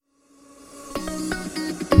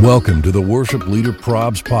Welcome to the Worship Leader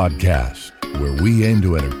Probs Podcast, where we aim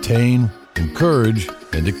to entertain, encourage,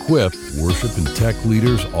 and equip worship and tech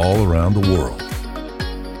leaders all around the world.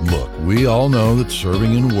 Look, we all know that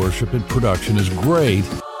serving in worship and production is great,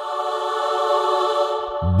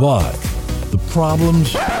 but the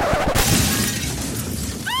problems,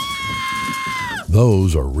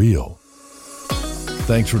 those are real.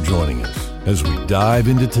 Thanks for joining us as we dive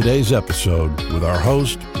into today's episode with our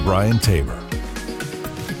host, Brian Tabor.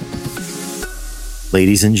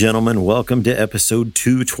 Ladies and gentlemen, welcome to episode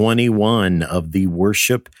 221 of the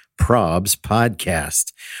Worship Probs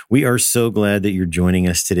Podcast. We are so glad that you're joining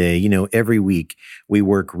us today. You know, every week we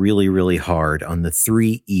work really hard on the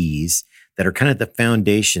 3 E's that are kind of the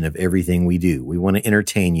foundation of everything we do. We want to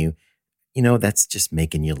entertain you. You know, that's just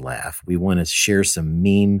making you laugh. We want to share some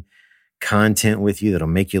meme content with you that'll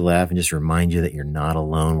make you laugh and just remind you that you're not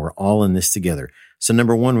alone. We're all in this together. So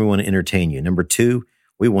number 1, we want to entertain you. Number 2,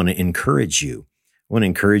 we want to encourage you. We want to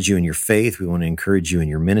encourage you in your faith. We want to encourage you in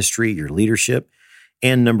your ministry, your leadership.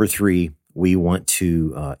 And number 3, we want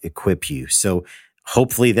to equip you. So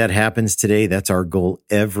hopefully that happens today. That's our goal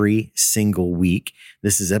every single week.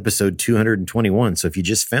 This is episode 221. So if you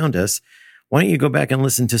just found us, why don't you go back and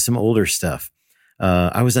listen to some older stuff?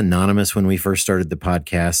 I was anonymous when we first started the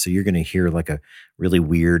podcast, so you're going to hear like a really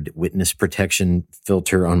weird witness protection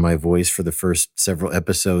filter on my voice for the first several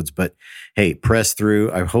episodes. But hey, press through.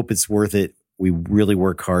 I hope it's worth it. We really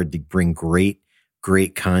work hard to bring great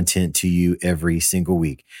content to you every single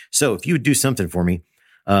week. So if you would do something for me,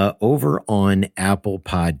 over on Apple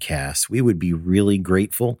Podcasts, we would be really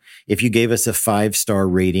grateful if you gave us a 5-star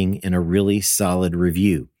rating and a really solid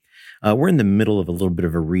review. We're in the middle of a little bit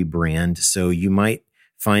of a rebrand, so you might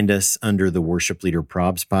find us under the Worship Leader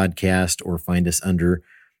Probs Podcast or find us under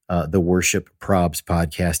the Worship Probs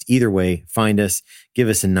Podcast. Either way, find us, give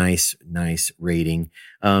us a nice rating.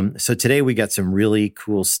 So today we got some really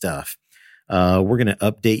cool stuff. We're going to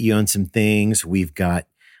update you on some things. We've got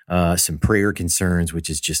some prayer concerns, which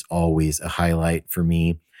is just always a highlight for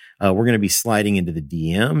me. We're going to be sliding into the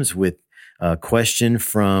DMs with a question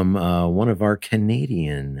from one of our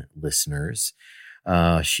Canadian listeners.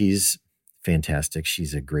 She's fantastic.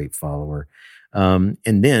 She's a great follower. And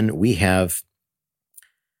then we have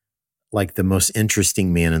like the most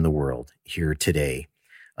interesting man in the world here today.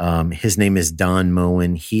 His name is Don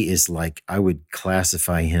Moen. He is like, I would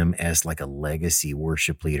classify him as like a legacy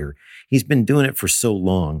worship leader. He's been doing it for so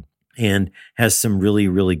long and has some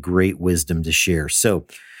really great wisdom to share. So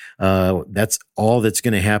that's all that's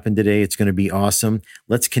going to happen today. It's going to be awesome.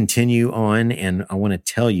 Let's continue on. And I want to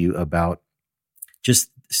tell you about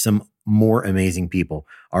just some more amazing people,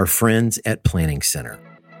 our friends at Planning Center.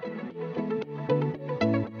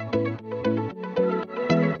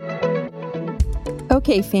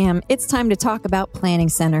 Okay, fam, it's time to talk about Planning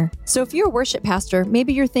Center. So if you're a worship pastor,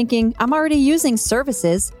 maybe you're thinking, I'm already using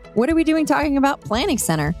services. What are we doing talking about Planning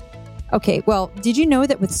Center? Okay, well, did you know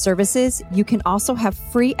that with services, you can also have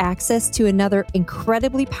free access to another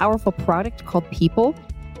incredibly powerful product called People?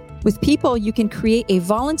 With People, you can create a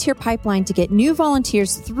volunteer pipeline to get new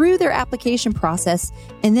volunteers through their application process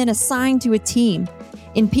and then assign to a team.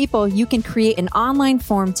 In People, you can create an online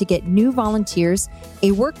form to get new volunteers, a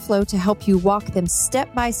workflow to help you walk them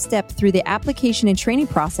step by step through the application and training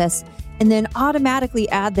process, and then automatically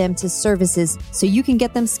add them to services so you can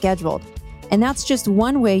get them scheduled. And that's just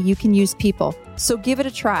one way you can use People. So give it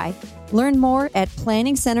a try. Learn more at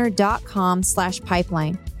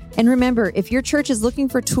planningcenter.com/pipeline. And remember, if your church is looking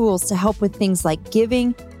for tools to help with things like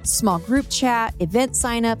giving, small group chat, event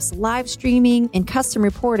signups, live streaming, and custom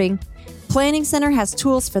reporting, Planning Center has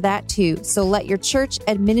tools for that too, so let your church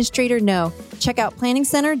administrator know. Check out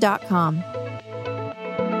planningcenter.com.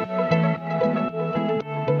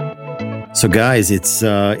 So guys,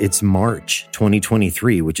 it's March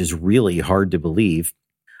 2023, which is really hard to believe.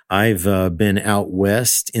 I've been out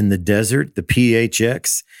west in the desert, the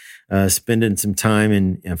PHX, spending some time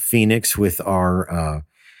in Phoenix with our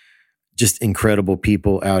just incredible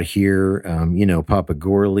people out here, Papa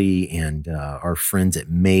Gorley and our friends at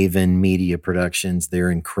Maven Media Productions.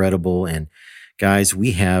 They're incredible. And guys,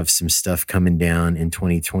 we have some stuff coming down in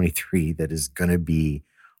 2023 that is going to be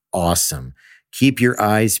awesome. Keep your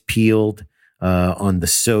eyes peeled on the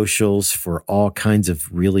socials for all kinds of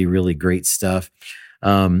really great stuff.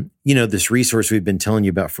 This resource we've been telling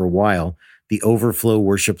you about for a while, the Overflow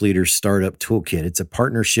Worship Leaders Startup Toolkit. It's a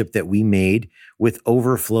partnership that we made with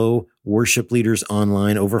Overflow Worship Leaders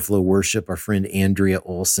Online, Overflow Worship, our friend Andrea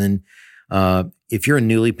Olson. If you're a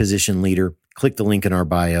newly positioned leader, click the link in our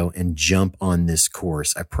bio and jump on this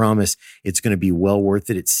course. I promise it's going to be well worth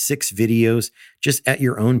it. It's 6 videos just at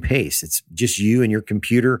your own pace. It's just you and your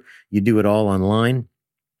computer. You do it all online.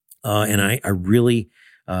 And I really,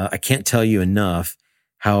 I can't tell you enough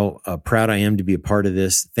how proud I am to be a part of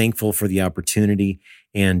this, thankful for the opportunity.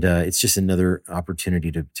 And it's just another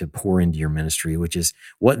opportunity to pour into your ministry, which is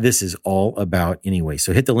what this is all about anyway.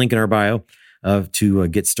 So hit the link in our bio to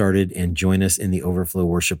get started and join us in the Overflow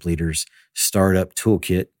Worship Leaders Startup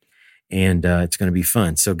Toolkit. And it's going to be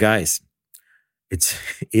fun. So guys, it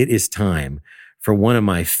is time for one of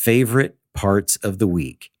my favorite parts of the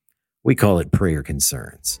week. We call it Prayer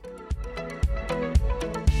Concerns.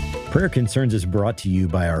 Prayer Concerns is brought to you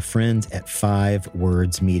by our friends at 5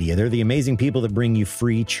 Words Media. They're the amazing people that bring you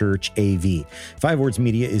free church AV. 5 Words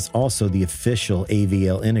Media is also the official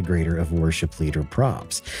AVL integrator of Worship Leader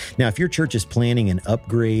Props. Now, if your church is planning an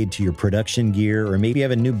upgrade to your production gear or maybe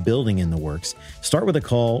have a new building in the works, start with a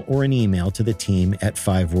call or an email to the team at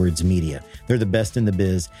 5 Words Media. They're the best in the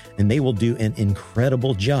biz, and they will do an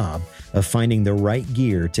incredible job of finding the right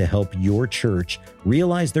gear to help your church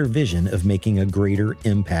realize their vision of making a greater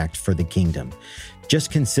impact for the kingdom.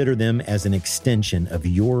 Just consider them as an extension of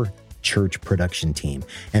your church production team,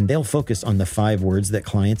 and they'll focus on the 5 words that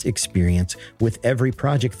clients experience with every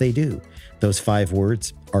project they do. Those 5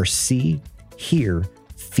 words are see, hear,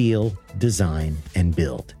 feel, design, and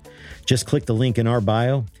build. Just click the link in our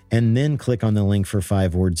bio and then click on the link for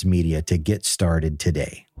 5 Words Media to get started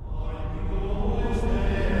today.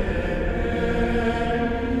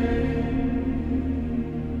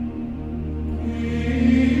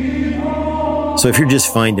 So if you're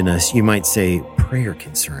just finding us, you might say, prayer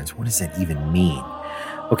concerns, what does that even mean?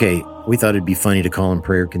 Okay, we thought it'd be funny to call them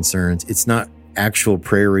prayer concerns. It's not actual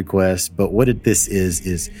prayer requests, but what this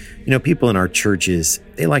is, people in our churches,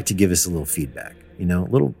 they like to give us a little feedback,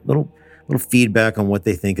 little feedback on what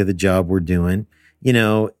they think of the job we're doing.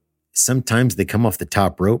 Sometimes they come off the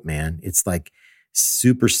top rope, man. It's like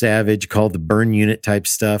super savage, called the burn unit type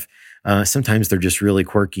stuff. Sometimes they're just really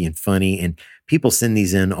quirky and funny, and people send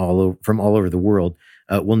these in from all over the world.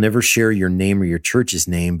 We'll never share your name or your church's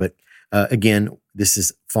name, but again, this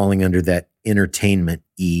is falling under that entertainment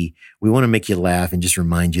E. We want to make you laugh and just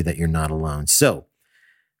remind you that you're not alone. So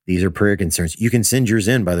these are prayer concerns. You can send yours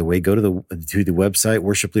in, by the way. Go to the website,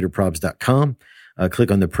 worshipleaderprobs.com.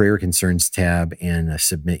 Click on the prayer concerns tab and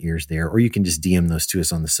submit yours there, or you can just DM those to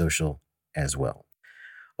us on the social as well.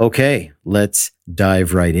 Okay, let's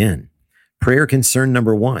dive right in. Prayer concern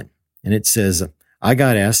number 1. And it says, I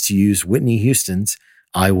got asked to use Whitney Houston's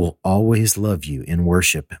I Will Always Love You in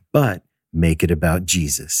worship, but make it about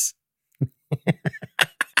Jesus.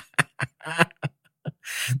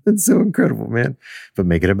 That's so incredible, man. But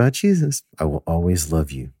make it about Jesus. I will always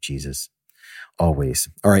love you, Jesus. Always.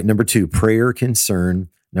 All right, number 2, prayer concern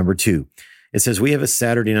number 2. It says, we have a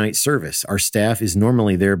Saturday night service. Our staff is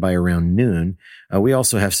normally there by around noon. We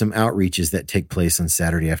also have some outreaches that take place on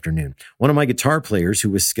Saturday afternoon. One of my guitar players who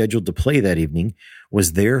was scheduled to play that evening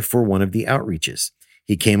was there for one of the outreaches.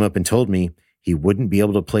 He came up and told me he wouldn't be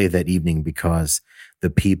able to play that evening because the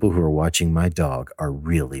people who are watching my dog are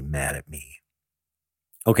really mad at me.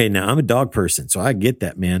 Okay, now I'm a dog person, so I get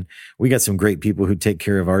that, man. We got some great people who take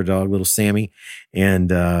care of our dog, little Sammy. And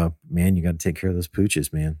man, you got to take care of those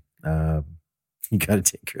pooches, man. You got to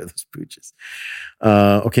take care of those pooches.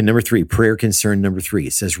 Okay, number 3, prayer concern number 3.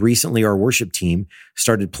 It says, recently our worship team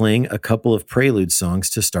started playing a couple of prelude songs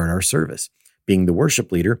to start our service. Being the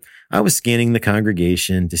worship leader, I was scanning the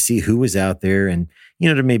congregation to see who was out there and,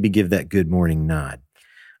 to maybe give that good morning nod.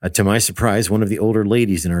 To my surprise, one of the older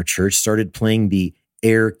ladies in our church started playing the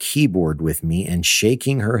air keyboard with me and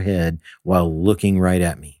shaking her head while looking right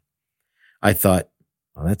at me. I thought,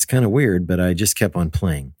 well, that's kind of weird, but I just kept on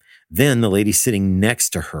playing. Then the lady sitting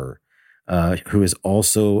next to her, who is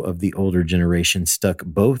also of the older generation, stuck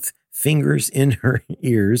both fingers in her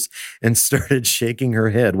ears and started shaking her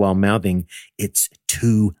head while mouthing, "It's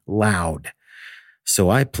too loud." So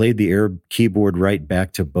I played the air keyboard right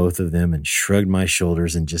back to both of them and shrugged my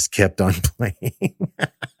shoulders and just kept on playing.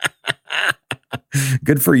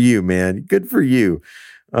 Good for you, man. Good for you.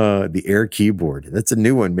 The air keyboard. That's a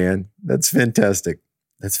new one, man. That's fantastic.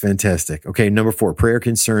 That's fantastic. Okay, number 4, prayer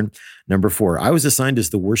concern. Number 4, I was assigned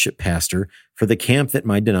as the worship pastor for the camp that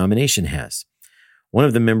my denomination has. One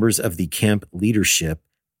of the members of the camp leadership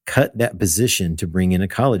cut that position to bring in a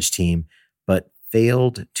college team, but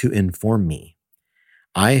failed to inform me.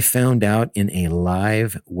 I found out in a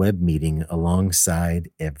live web meeting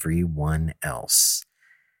alongside everyone else.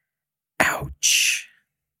 Ouch.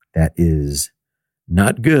 That is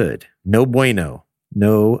not good. No bueno.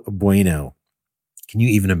 No bueno. Can you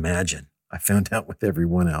even imagine? I found out with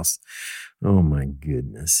everyone else. Oh my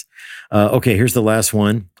goodness. Okay, here's the last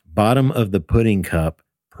one. Bottom of the pudding cup,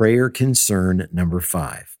 prayer concern number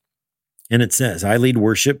 5. And it says, I lead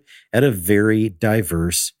worship at a very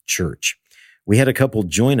diverse church. We had a couple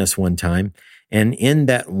join us one time, and in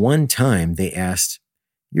that one time, they asked,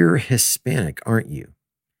 "You're Hispanic, aren't you?"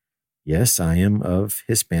 "Yes, I am of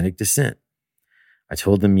Hispanic descent." I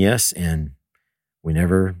told them yes, and we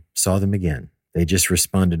never saw them again. They just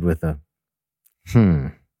responded with a,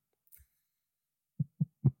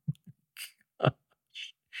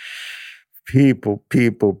 People.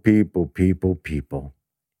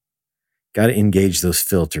 Got to engage those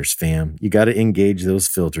filters, fam. You got to engage those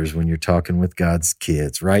filters when you're talking with God's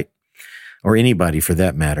kids, right? Or anybody for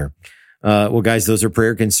that matter. Well, guys, those are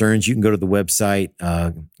prayer concerns. You can go to the website.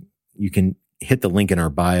 You can hit the link in our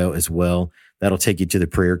bio as well. That'll take you to the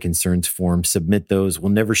prayer concerns form. Submit those.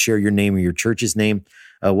 We'll never share your name or your church's name.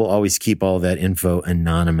 We'll always keep all that info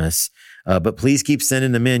anonymous. But please keep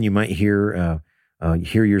sending them in. You might hear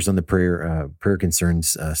yours on the prayer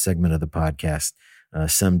concerns segment of the podcast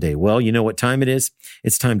someday. Well, you know what time it is?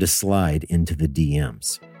 It's time to slide into the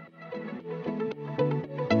DMs.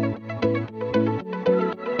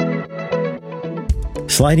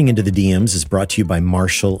 Sliding into the DMs is brought to you by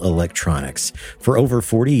Marshall Electronics. For over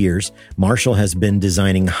 40 years, Marshall has been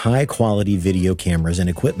designing high-quality video cameras and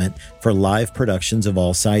equipment for live productions of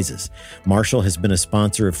all sizes. Marshall has been a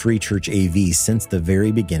sponsor of Free Church AV since the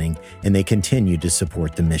very beginning, and they continue to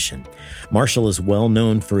support the mission. Marshall is well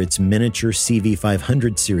known for its miniature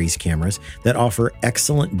CV500 series cameras that offer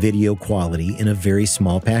excellent video quality in a very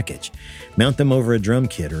small package. Mount them over a drum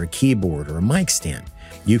kit or a keyboard or a mic stand.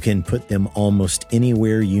 You can put them almost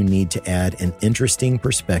anywhere you need to add an interesting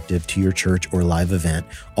perspective to your church or live event,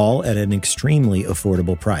 all at an extremely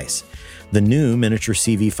affordable price. The new miniature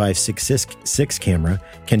CV566 camera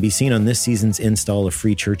can be seen on this season's install of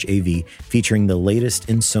Free Church AV, featuring the latest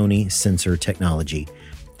in Sony sensor technology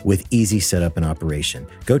with easy setup and operation.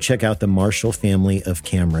 Go check out the Marshall family of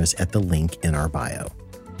cameras at the link in our bio.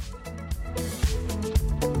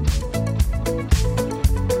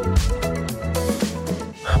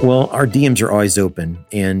 Well, our DMs are always open,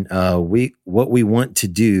 and what we want to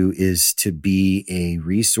do is to be a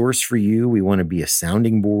resource for you. We want to be a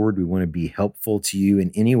sounding board. We want to be helpful to you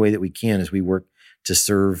in any way that we can as we work to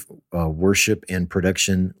serve worship and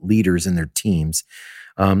production leaders and their teams.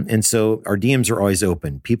 And so our DMs are always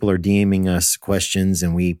open. People are DMing us questions,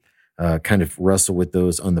 and we kind of wrestle with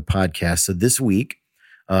those on the podcast. So this week,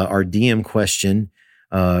 our DM question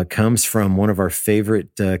comes from one of our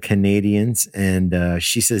favorite Canadians. And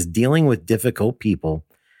she says, dealing with difficult people,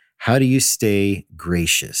 how do you stay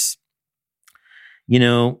gracious? You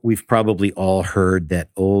know, we've probably all heard that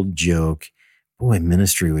old joke, boy,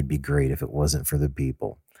 ministry would be great if it wasn't for the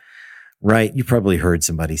people, right? You probably heard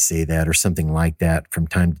somebody say that or something like that from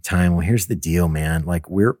time to time. Well, here's the deal, man. Like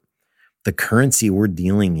the currency we're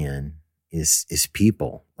dealing in is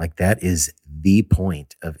people. Like that is the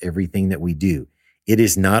point of everything that we do. It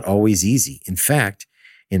is not always easy. In fact,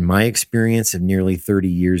 in my experience of nearly 30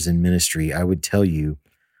 years in ministry, I would tell you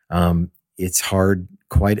it's hard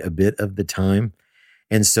quite a bit of the time.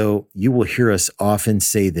 And so you will hear us often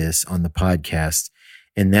say this on the podcast,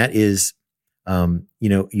 and that is,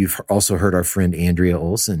 you've also heard our friend Andrea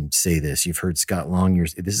Olson say this. You've heard Scott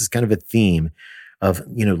Longyear. This is kind of a theme of,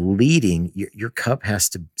 leading. Your cup has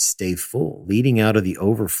to stay full, leading out of the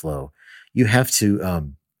overflow. You have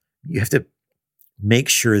to make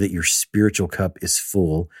sure that your spiritual cup is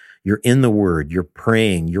full. You're in the Word, you're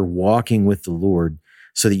praying, you're walking with the Lord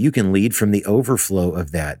so that you can lead from the overflow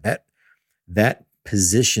of that. That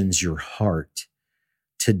positions your heart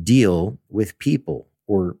to deal with people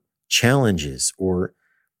or challenges or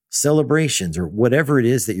celebrations or whatever it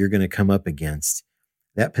is that you're going to come up against.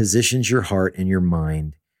 That positions your heart and your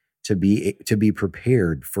mind to be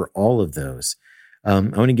prepared for all of those. I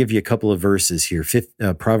want to give you a couple of verses here.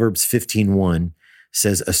 Proverbs 15:1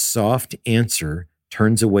 says, a soft answer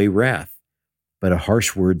turns away wrath, but a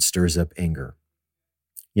harsh word stirs up anger.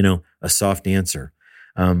 A soft answer.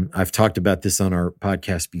 I've talked about this on our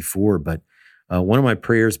podcast before, but one of my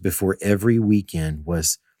prayers before every weekend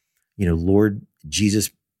was, Lord Jesus,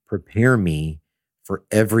 prepare me for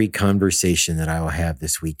every conversation that I will have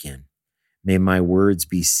this weekend. May my words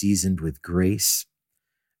be seasoned with grace,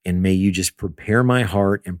 and may you just prepare my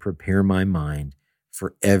heart and prepare my mind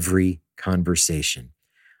for every conversation.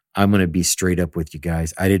 I'm going to be straight up with you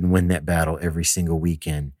guys. I didn't win that battle every single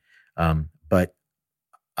weekend, but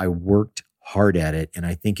I worked hard at it. And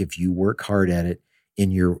I think if you work hard at it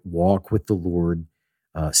in your walk with the Lord,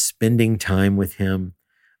 spending time with Him,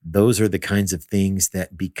 those are the kinds of things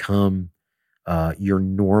that become your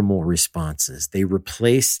normal responses. They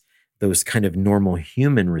replace those kind of normal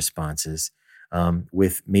human responses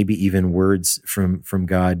with maybe even words from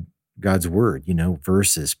God's word,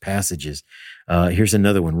 verses, passages. Here's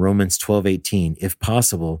another one, Romans 12:18. If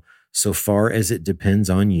possible, so far as it depends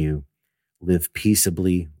on you, live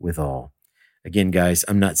peaceably with all. Again, guys,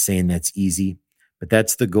 I'm not saying that's easy, but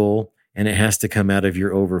that's the goal, and it has to come out of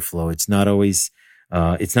your overflow. It's not always,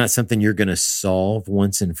 it's not something you're going to solve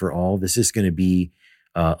once and for all. This is going to be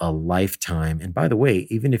a lifetime. And by the way,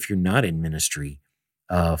 even if you're not in ministry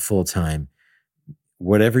full time,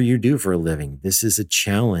 whatever you do for a living, this is a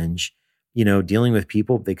challenge. Dealing with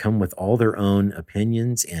people, they come with all their own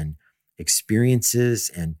opinions and experiences.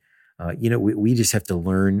 And, we just have to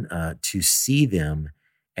learn to see them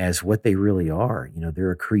as what they really are. They're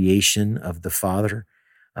a creation of the Father.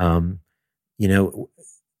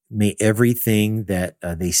 May everything that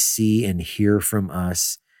they see and hear from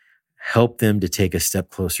us help them to take a step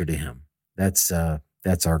closer to Him. That's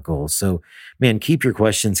our goal. So, man, keep your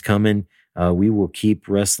questions coming. We will keep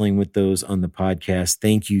wrestling with those on the podcast.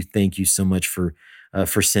 Thank you so much for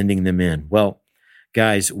sending them in. Well,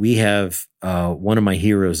 guys, we have one of my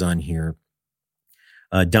heroes on here.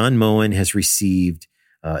 Don Moen has received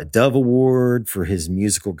a Dove Award for his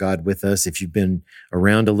musical God With Us. If you've been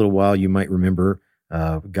around a little while, you might remember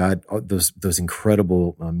those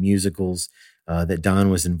incredible musicals that Don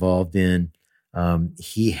was involved in.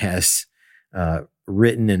 He has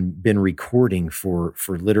written and been recording for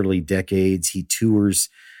literally decades. He tours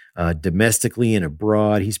domestically and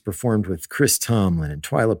abroad. He's performed with Chris Tomlin and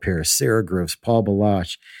Twyla Paris, Sarah Groves, Paul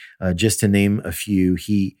Balash, just to name a few.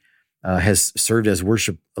 He has served as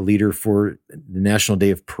worship leader for the National Day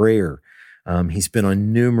of Prayer. He's been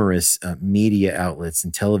on numerous media outlets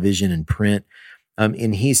and television and print.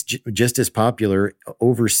 And he's just as popular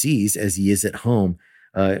overseas as he is at home.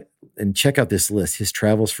 And check out this list. His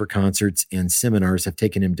travels for concerts and seminars have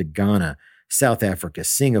taken him to Ghana, South Africa,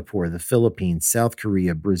 Singapore, the Philippines, South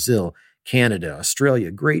Korea, Brazil, Canada,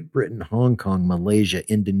 Australia, Great Britain, Hong Kong, Malaysia,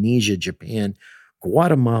 Indonesia, Japan,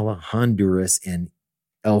 Guatemala, Honduras, and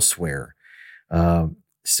elsewhere.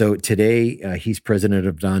 So today, he's president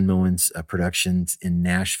of Don Moen's Productions in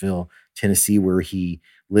Nashville, Tennessee, where he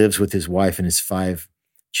lives with his wife and his 5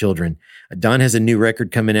 children. Don has a new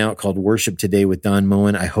record coming out called Worship Today with Don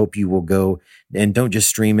Moen. I hope you will go, and don't just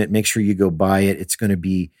stream it. Make sure you go buy it. It's going to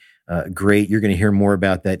be great. You're going to hear more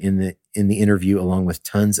about that in the interview, along with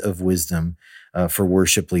tons of wisdom for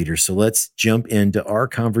worship leaders. So let's jump into our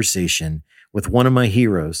conversation with one of my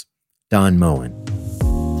heroes, Don Moen.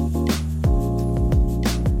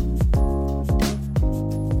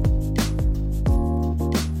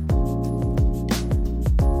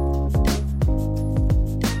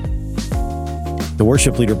 The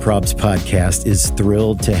Worship Leader Probs podcast is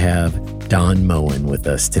thrilled to have Don Moen with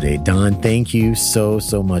us today. Don, thank you so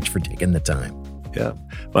much for taking the time. Yeah,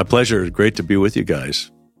 my pleasure. Great to be with you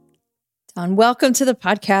guys. Don, welcome to the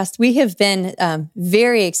podcast. We have been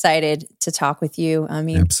very excited to talk with you. I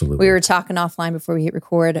mean, absolutely. We were talking offline before we hit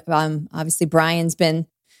record. Obviously, Brian's been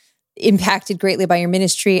impacted greatly by your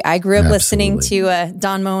ministry. I grew up listening to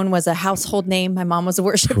Don Moen was a household name. My mom was a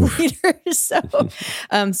worship leader.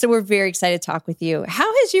 So we're very excited to talk with you. How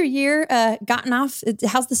has your year gotten off?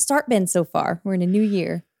 How's the start been so far? We're in a new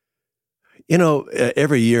year.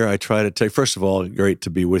 Every year I try to take, first of all, great to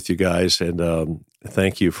be with you guys, and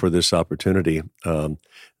thank you for this opportunity.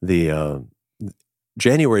 The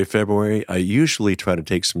January, February, I usually try to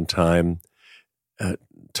take some time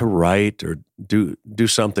to write or do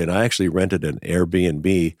something. I actually rented an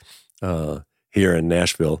Airbnb here in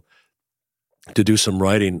Nashville to do some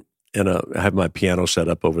writing, and I have my piano set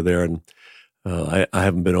up over there, and I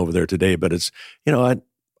haven't been over there today, but it's, I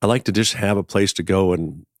like to just have a place to go,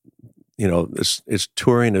 and it's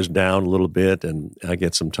touring is down a little bit, and I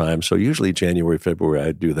get some time. So usually January, February,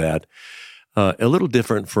 I do that. A little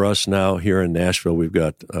different for us now here in Nashville. We've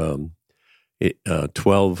got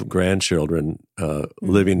 12 grandchildren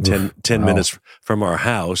living 10 minutes from our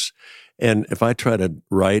house. And if I try to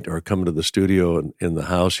write or come to the studio in the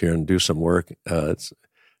house here and do some work,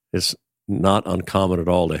 it's not uncommon at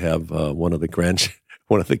all to have one of the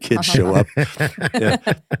kids show up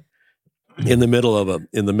in the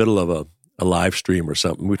middle of a live stream or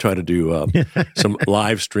something. We try to do some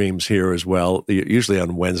live streams here as well, usually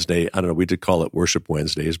on Wednesday. I don't know, we did call it Worship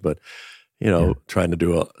Wednesdays, but trying to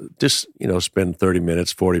do spend 30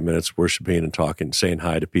 minutes, 40 minutes worshiping and talking, saying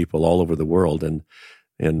hi to people all over the world. And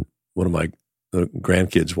one of my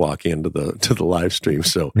grandkids walk into the live stream.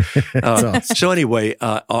 So, awesome. So anyway,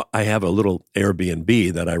 I have a little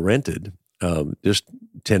Airbnb that I rented just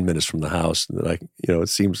 10 minutes from the house. And I, it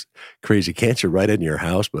seems crazy. Can't you write it in your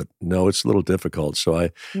house? But no, it's a little difficult. So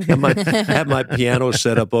I have my piano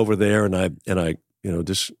set up over there, and I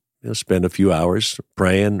just spend a few hours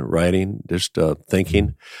praying, writing, just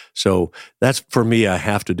thinking. So that's, for me, I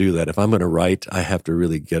have to do that. If I'm going to write, I have to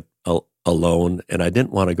really get alone. And I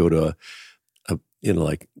didn't want to go to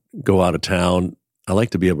go out of town. I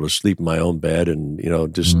like to be able to sleep in my own bed, and I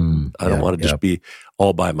don't want to just be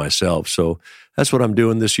all by myself. So that's what I'm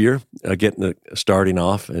doing this year, starting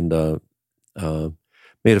off, and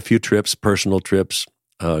made a few trips, personal trips,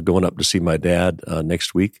 going up to see my dad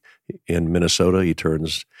next week in Minnesota. He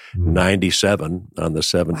turns 97 on the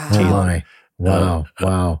 17th.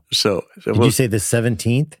 Wow. So did you say the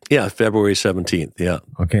 17th? Yeah, February 17th. Yeah.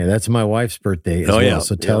 Okay, that's my wife's birthday as well. Yeah.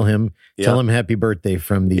 So tell him happy birthday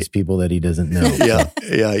from these people that he doesn't know. Yeah.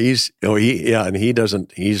 He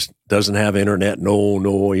doesn't have internet.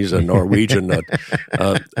 No, he's a Norwegian,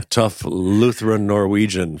 a tough Lutheran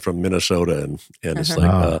Norwegian from Minnesota, and it's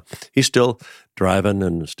like he's still driving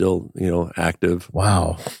and still active.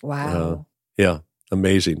 Wow. Yeah.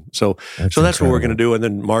 Amazing. So that's what we're going to do. And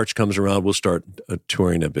then March comes around, we'll start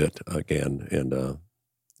touring a bit again. And,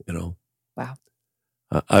 wow.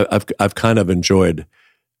 I've kind of enjoyed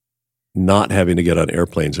not having to get on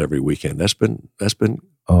airplanes every weekend. That's been,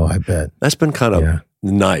 oh, I bet. That's been kind of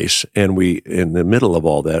nice. And in the middle of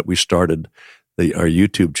all that, we started our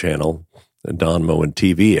YouTube channel, Don Moen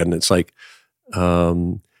TV. And it's like,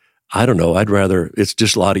 I don't know. It's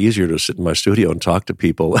just a lot easier to sit in my studio and talk to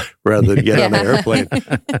people rather than get on an airplane.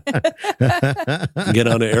 Get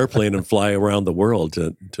on an airplane and fly around the world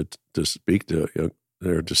to speak to,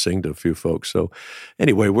 or to sing to a few folks. So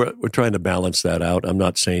anyway, we're trying to balance that out. I'm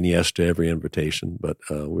not saying yes to every invitation, but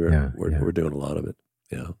we're doing a lot of it.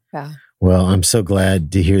 Yeah. Well, I'm so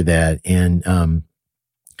glad to hear that. And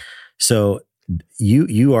so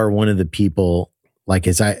you are one of the people, like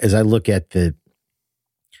as I look at the,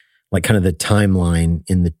 like kind of the timeline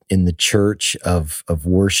in the church of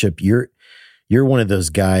worship, you're one of those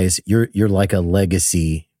guys. You're like a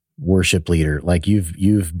legacy worship leader. Like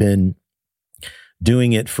you've been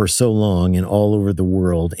doing it for so long and all over the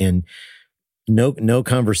world, and no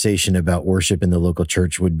conversation about worship in the local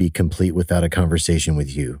church would be complete without a conversation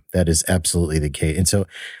with you. That is absolutely the case. And so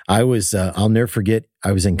I was, I'll never forget,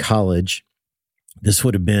 I was in college. This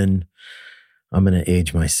would have been, I'm going to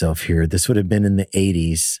age myself here. This would have been in the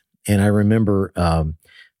 80s. And I remember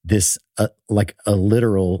this, like a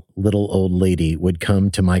literal little old lady would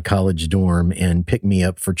come to my college dorm and pick me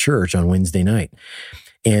up for church on Wednesday night.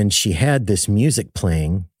 And she had this music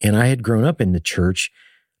playing, and I had grown up in the church,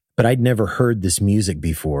 but I'd never heard this music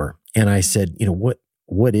before. And I said,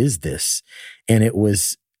 what is this? And it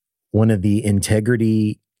was one of the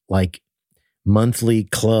Integrity, like, monthly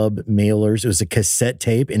club mailers. It was a cassette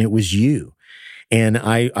tape, and it was you. And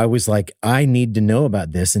I was like, I need to know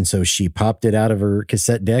about this. And so she popped it out of her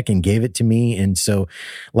cassette deck and gave it to me. And so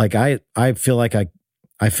like, I feel like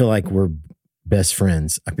we're best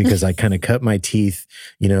friends because I kind of cut my teeth,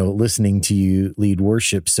 listening to you lead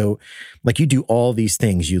worship. So like you do all these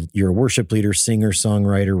things. You're a worship leader, singer,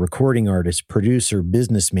 songwriter, recording artist, producer,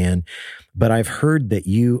 businessman. But I've heard that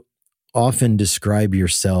you often describe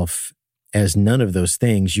yourself as none of those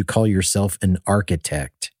things. You call yourself an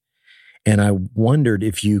architect. And I wondered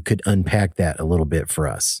if you could unpack that a little bit for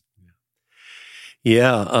us.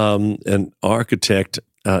 Yeah, an architect,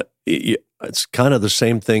 it's kind of the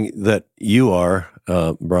same thing that you are,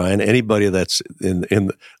 Brian. Anybody that's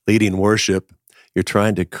in leading worship, you're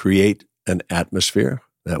trying to create an atmosphere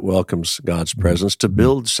that welcomes God's presence, to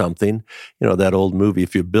build something. That old movie,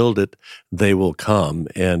 if you build it, they will come,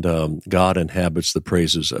 and God inhabits the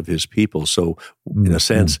praises of his people. So in a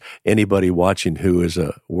sense, anybody watching who is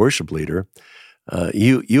a worship leader,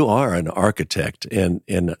 you are an architect, and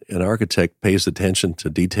an architect pays attention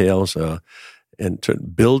to details and to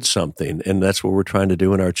build something. And that's what we're trying to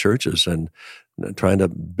do in our churches, and trying to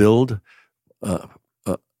build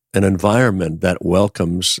an environment that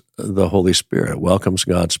welcomes the Holy Spirit, welcomes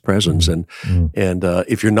God's presence. And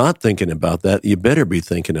if you're not thinking about that, you better be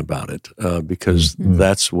thinking about it, because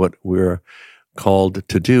that's what we're called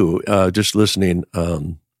to do. Just listening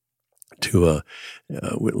to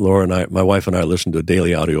Laura and I, my wife and I, listen to a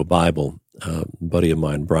daily audio Bible. A buddy of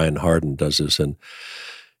mine, Brian Harden, does this, and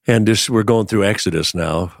just we're going through Exodus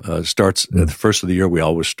now. Starts at the first of the year. We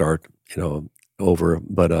always start, over,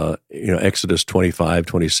 but Exodus 25,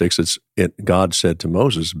 26, God said to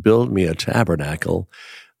Moses, build me a tabernacle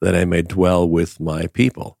that I may dwell with my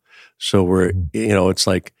people. So we're, it's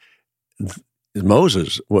like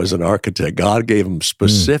Moses was an architect. God gave him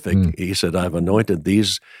specific, he said, I've anointed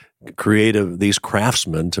these creative, these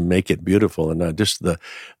craftsmen to make it beautiful, and just the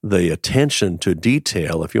attention to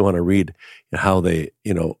detail. If you want to read how they,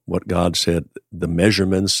 what God said, the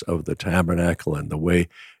measurements of the tabernacle and the way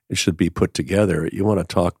it should be put together. You want to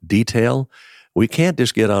talk detail? We can't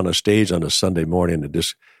just get on a stage on a Sunday morning and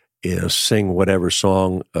just sing whatever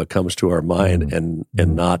song comes to our mind and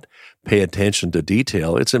not pay attention to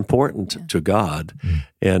detail. It's important to God,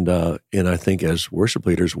 and I think as worship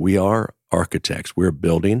leaders, we are architects. We're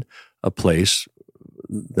building a place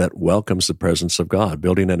that welcomes the presence of God,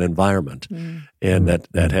 building an environment, and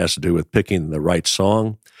that has to do with picking the right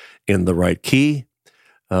song in the right key.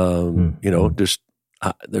 There's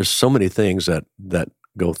so many things that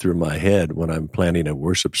go through my head when I'm planning a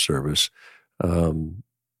worship service.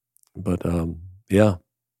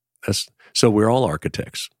 So we're all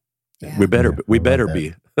architects. Yeah. We better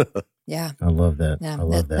be. Yeah. I love that. Yeah, I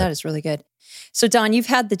love that. That is really good. So Don, you've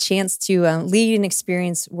had the chance to lead and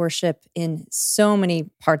experience worship in so many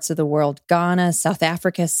parts of the world: Ghana, South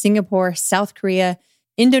Africa, Singapore, South Korea,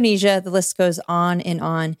 Indonesia, the list goes on and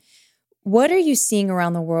on. What are you seeing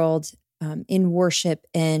around the world in worship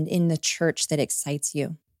and in the church that excites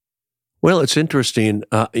you? Well, it's interesting.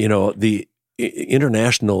 The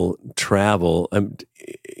international travel,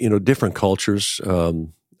 different cultures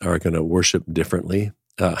are going to worship differently.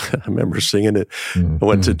 I remember singing it. I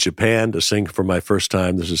went to Japan to sing for my first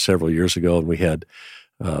time. This is several years ago, and we had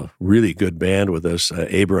a really good band with us.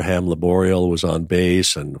 Abraham Laboriel was on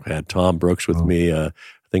bass, and had Tom Brooks with me. I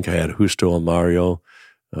think I had Justo Amario,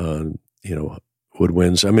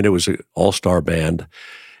 woodwinds. I mean, it was an all-star band.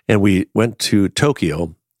 And we went to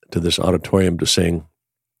Tokyo to this auditorium to sing.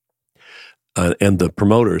 And the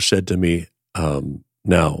promoter said to me,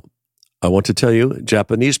 now, I want to tell you,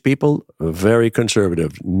 Japanese people are very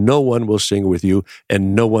conservative. No one will sing with you,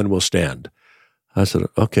 and no one will stand. I said,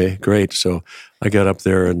 okay, great. So I got up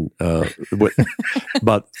there, and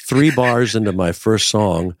about 3 bars into my first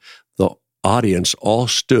song, the audience all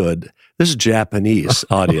stood. This is Japanese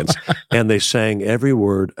audience, and they sang every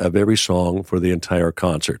word of every song for the entire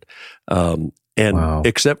concert.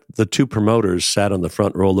 Except the 2 promoters sat on the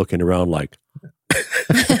front row looking around like,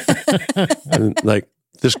 like,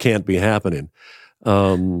 this can't be happening.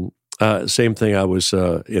 Same thing, I was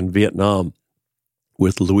in Vietnam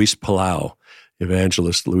with Luis Palau,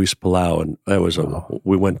 evangelist Luis Palau, and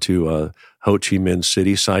we went to Ho Chi Minh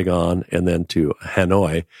City, Saigon, and then to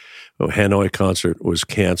Hanoi. Hanoi concert was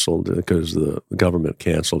canceled because the government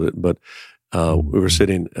canceled it, but we were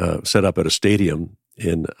set up at a stadium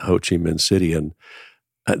in Ho Chi Minh City, and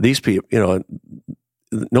these people,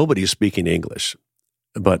 nobody's speaking English,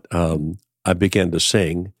 but I began to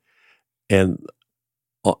sing, and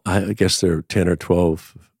I guess there are 10 or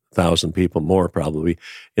 12,000 people, more probably,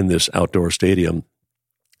 in this outdoor stadium,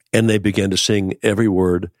 and they began to sing every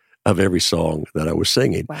word of every song that I was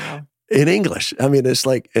singing. Wow. In English. I mean, it's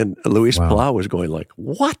like, and Luis Palau was going like,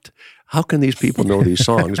 what? How can these people know these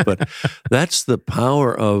songs? But that's the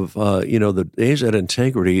power of, the AZ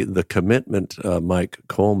Integrity, the commitment Mike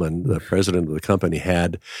Coleman, the president of the company,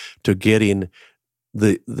 had to getting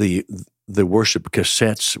the worship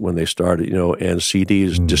cassettes when they started, and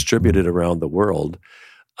CDs distributed around the world.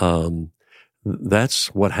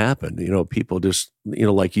 That's what happened. People just,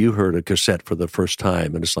 like you heard a cassette for the first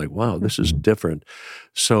time, and it's like, wow, this is different.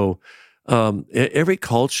 So every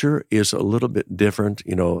culture is a little bit different.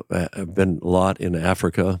 I've been a lot in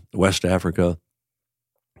Africa, West Africa,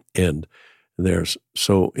 and they're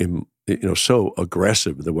so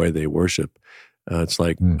aggressive the way they worship. It's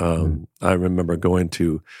like I remember going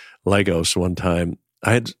to Lagos one time.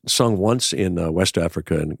 I had sung once in West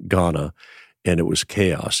Africa in Ghana, and it was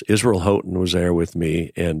chaos. Israel Houghton was there with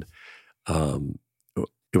me, and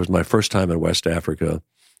it was my first time in West Africa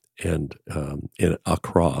and in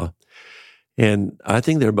Accra. And I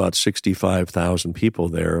think there are about 65,000 people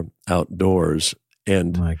there outdoors.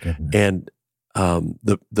 And my goodness. And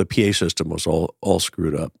the PA system was all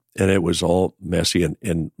screwed up, and it was all messy.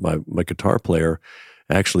 And my guitar player,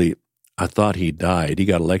 actually, I thought he died. He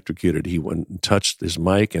got electrocuted. He went and touched his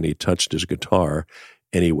mic, and he touched his guitar,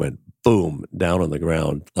 and he went boom down on the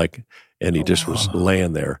ground, and he just was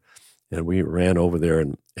laying there. And we ran over there,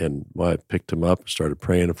 and I picked him up and started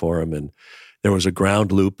praying for him. And there was a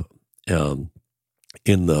ground loop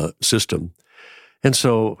in the system. And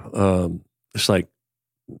so it's like,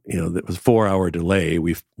 it was a 4-hour delay.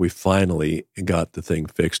 We finally got the thing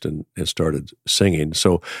fixed and started singing.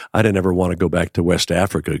 So I didn't ever want to go back to West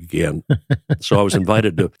Africa again. So I was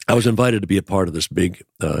invited to be a part of this big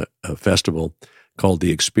festival called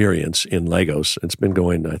The Experience in Lagos. It's been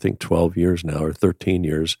going, I think, 12 years now, or 13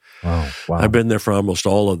 years. Wow. I've been there for almost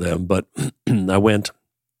all of them, but I went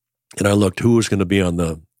and I looked who was going to be on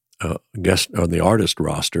the artist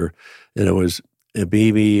roster, and it was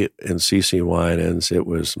BB and CeCe Winans, it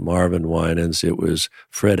was Marvin Winans, it was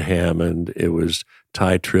Fred Hammond, it was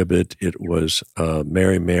Ty Tribbett, it was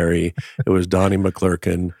Mary Mary, it was Donnie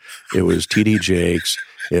McClurkin, it was T.D. Jakes,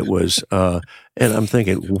 it was, and I'm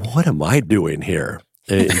thinking, what am I doing here?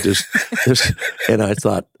 And and I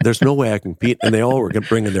thought, there's no way I can compete. And they all were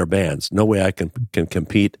bringing their bands. No way I can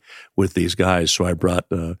compete with these guys. So I brought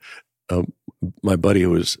my buddy who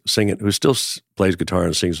was singing, who still plays guitar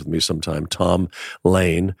and sings with me sometime, Tom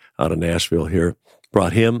Lane out of Nashville here,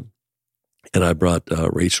 brought him. And I brought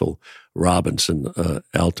Rachel Robinson,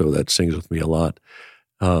 alto, that sings with me a lot.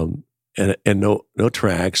 And no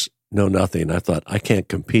tracks, no nothing. I thought, I can't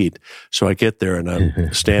compete. So I get there and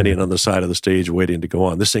I'm standing on the side of the stage waiting to go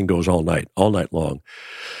on. This thing goes all night long.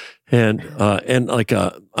 And like,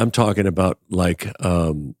 I'm talking about like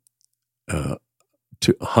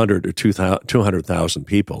 200 or 200,000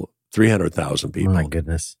 people, 300,000 people. Oh my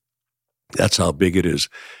goodness. That's how big it is.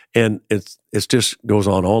 And it's just goes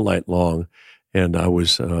on all night long. And I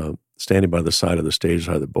was standing by the side of the stage.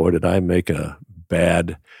 I thought, boy, did I make a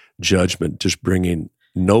bad judgment just bringing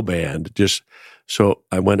no band. Just so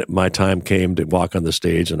my time came to walk on the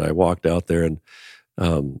stage, and I walked out there, and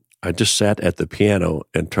I just sat at the piano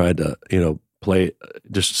and tried to, play,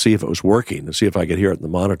 just see if it was working and see if I could hear it in the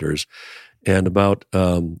monitors. And about,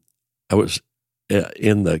 I was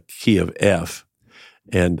in the key of F,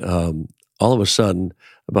 and all of a sudden,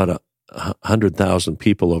 about 100,000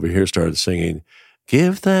 people over here started singing,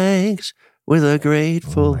 "Give thanks with a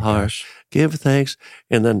grateful heart, gosh. Give thanks."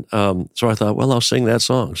 And then, so I thought, well, I'll sing that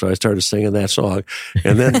song. So I started singing that song,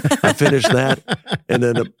 and then I finished that, and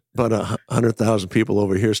then about 100,000 people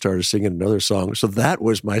over here started singing another song. So that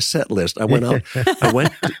was my set list. I went out,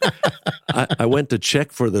 I went to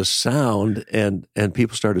check for the sound, and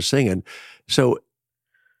people started singing. So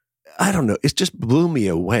I don't know. It just blew me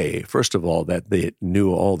away, first of all, that they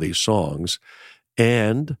knew all these songs.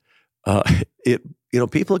 And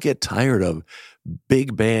people get tired of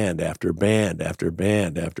big band after band after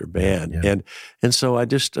band after band. Yeah. And so I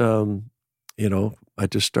just, I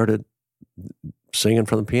just started singing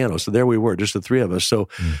from the piano. So there we were, just the three of us. So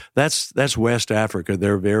that's West Africa.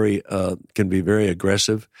 They're very, can be very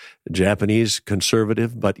aggressive, Japanese,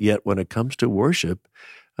 conservative, but yet when it comes to worship,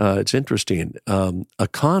 it's interesting. A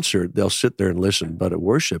concert, they'll sit there and listen, but a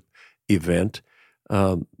worship event,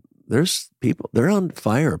 there's people, they're on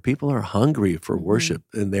fire. People are hungry for worship,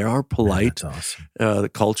 and they are polite. Man, that's awesome. The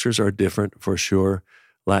cultures are different for sure.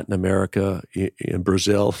 Latin America, in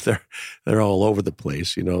Brazil, they're all over the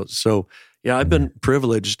place, So, yeah, I've been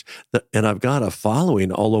privileged, and I've got a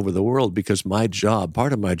following all over the world because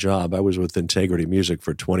part of my job, I was with Integrity Music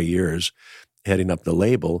for 20 years, heading up the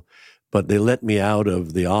label. But they let me out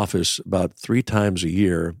of the office about 3 times a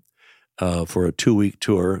year for a 2-week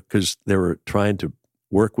tour because they were trying to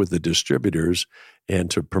work with the distributors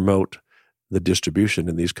and to promote the distribution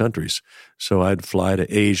in these countries. So I'd fly to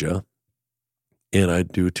Asia, and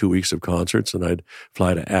I'd do 2 weeks of concerts, and I'd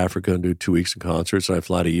fly to Africa and do 2 weeks of concerts, and I'd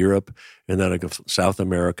fly to Europe, and then I'd go to South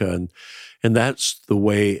America. And that's the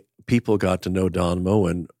way people got to know Don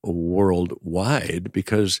Moen worldwide,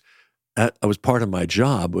 because I was part of my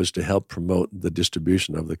job was to help promote the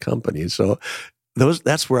distribution of the company. So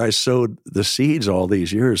that's where I sowed the seeds all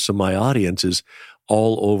these years. So my audience is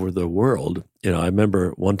all over the world. I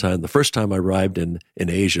remember one time, the first time I arrived in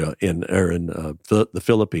Asia, in the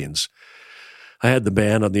Philippines, I had the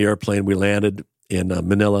band on the airplane. We landed in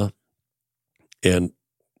Manila, and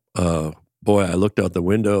boy, I looked out the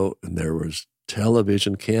window, and there was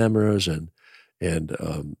television cameras and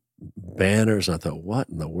banners. I thought, what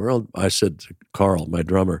in the world? I said to Carl, my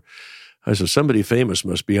drummer, I said, somebody famous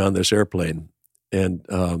must be on this airplane. And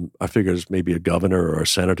I figured it's maybe a governor or a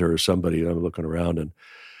senator or somebody. I'm looking around. And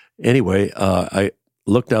anyway, I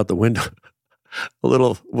looked out the window a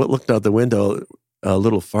little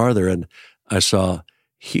farther, and I saw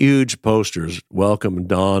huge posters, "Welcome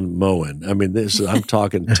Don Moen." I mean, I'm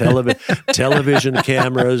talking television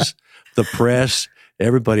cameras, the press,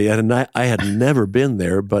 everybody. And I had never been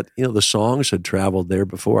there, but, the songs had traveled there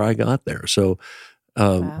before I got there. So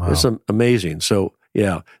it's amazing. So,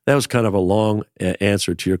 yeah, that was kind of a long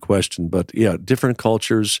answer to your question. But, yeah, different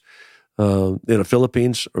cultures. The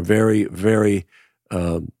Philippines are very, very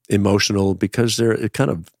emotional because they're kind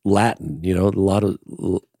of Latin, a lot of,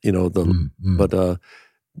 but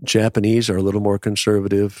Japanese are a little more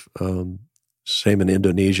conservative. Same in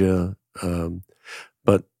Indonesia.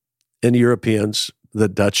 But in Europeans, the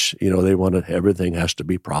Dutch, they want everything has to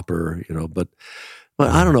be proper, but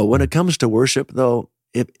I don't know. When it comes to worship, though,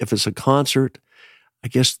 if it's a concert, I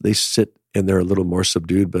guess they sit and they're a little more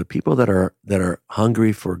subdued. But people that are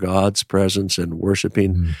hungry for God's presence and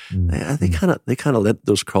worshiping, they kind of let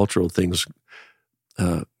those cultural things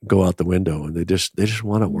go out the window, and they just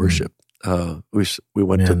want to worship. We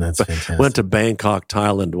went to Bangkok,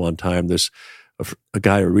 Thailand one time. A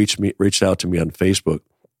guy reached out to me on Facebook.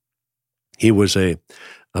 He was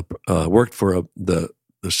worked for the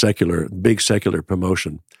big secular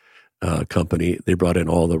promotion company. They brought in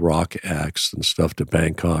all the rock acts and stuff to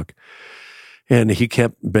Bangkok, and he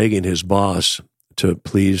kept begging his boss to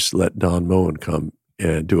please let Don Moen come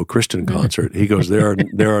and do a Christian concert. He goes, there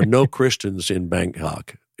are no Christians in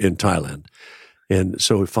Bangkok, in Thailand. And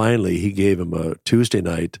so finally he gave him a Tuesday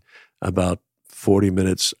night about 40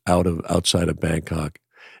 minutes outside of Bangkok.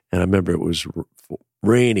 And I remember it was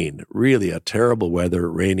raining, really a terrible weather,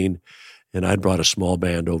 raining. And I'd brought a small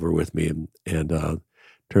band over with me. And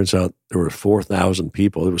turns out there were 4,000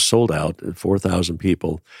 people. It was sold out, 4,000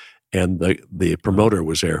 people. And the promoter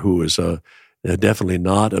was there, who was definitely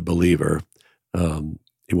not a believer.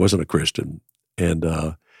 He wasn't a Christian,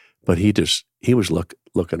 but he was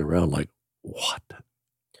looking around like, what?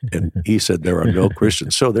 And he said there are no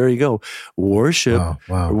Christians. So there you go.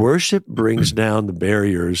 Worship brings down the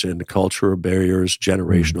barriers and the cultural barriers,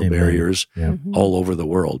 generational barriers all over the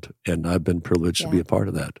world. And I've been privileged to be a part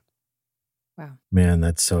of that. Wow, man,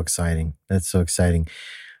 that's so exciting.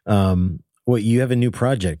 You have a new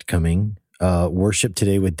project coming, Worship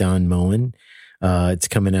Today with Don Moen. It's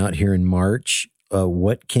coming out here in March.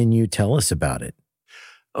 What can you tell us about it?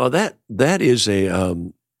 Oh, that is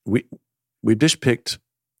we just picked.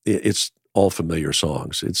 It's all familiar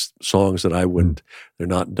songs. It's songs that I wouldn't. They're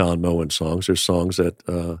not Don Moen songs. They're songs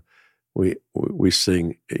that we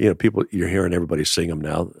sing. People, you're hearing everybody sing them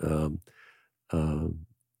now.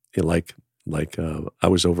 I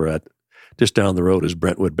was over at just down the road is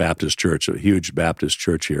Brentwood Baptist Church, a huge Baptist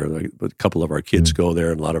church here. A couple of our kids go there,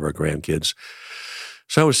 and a lot of our grandkids.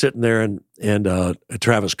 So I was sitting there, and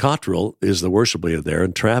Travis Cottrell is the worship leader there,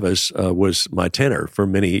 and Travis was my tenor for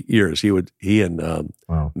many years. He and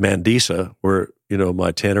Mandisa were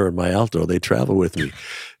my tenor and my alto. They travel with me,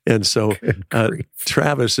 and so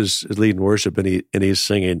Travis is leading worship, and he's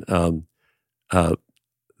singing the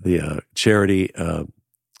charity.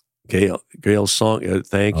 Gail's song,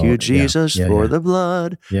 thank you, Jesus, for the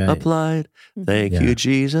blood applied. Thank you,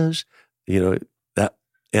 Jesus. That,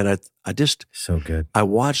 and I just so good. I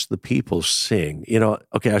watch the people sing.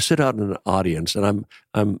 I sit out in an audience, and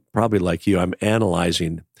I'm probably like you. I'm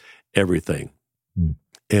analyzing everything,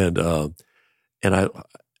 and a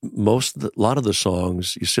lot of the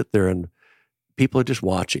songs you sit there and people are just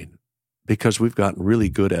watching because we've gotten really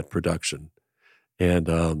good at production, and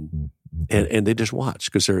they just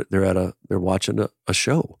watch because they're watching a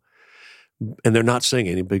show, and they're not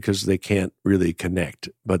singing because they can't really connect.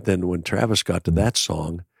 But then when Travis got to that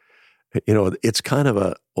song, it's kind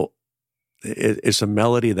of it's a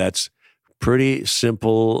melody that's pretty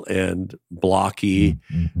simple and blocky,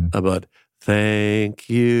 but thank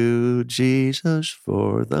you, Jesus,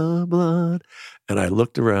 for the blood. And I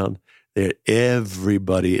looked around.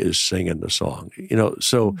 Everybody is singing the song,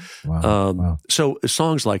 So, so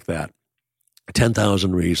songs like that.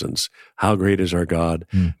 10,000 Reasons, How Great Is Our God,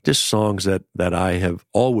 just songs that I have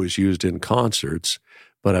always used in concerts,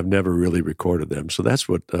 but I've never really recorded them. So that's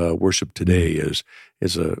what Worship Today is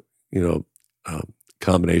a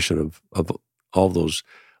combination of all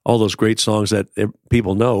those great songs that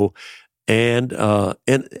people know, and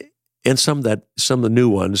some of the new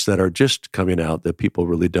ones that are just coming out that people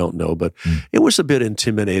really don't know. But it was a bit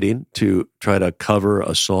intimidating to try to cover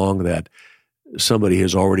a song that somebody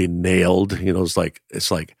has already nailed. It's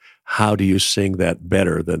like how do you sing that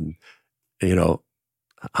better than,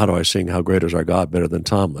 how do I sing How Great Is Our God better than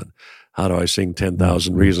Tomlin? How do I sing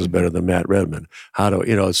 10,000 Reasons better than Matt Redman?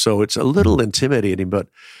 So it's a little intimidating, but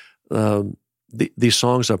these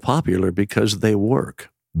songs are popular because they work.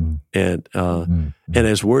 And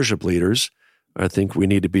as worship leaders, I think we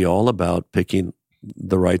need to be all about picking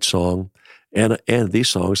the right song. And these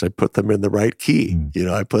songs, I put them in the right key.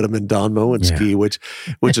 I put them in Don Moen's key, which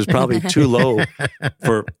is probably too low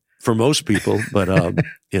for most people. But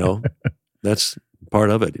that's part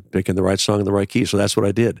of it, picking the right song in the right key. So that's what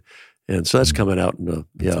I did, and so that's coming out in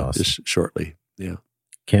awesome. Just shortly. Yeah,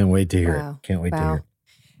 can't wait to hear it. Can't wait to hear it.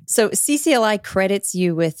 So CCLI credits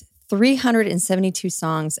you with 372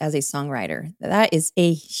 songs as a songwriter. That is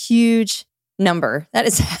a huge number. That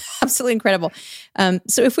is absolutely incredible.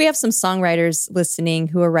 So if we have some songwriters listening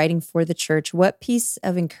who are writing for the church, what piece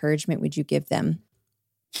of encouragement would you give them?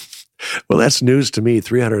 Well, that's news to me.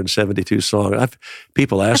 372 songs.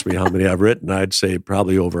 People ask me how many I've written. I'd say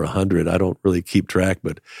probably over 100. I don't really keep track,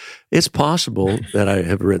 but it's possible that I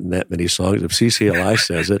have written that many songs. If CCLI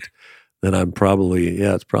says it, then I'm probably,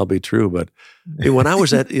 it's probably true. But when I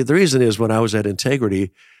was the reason is when I was at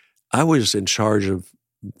Integrity, I was in charge of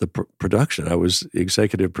the production. I was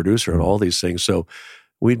executive producer on all these things. So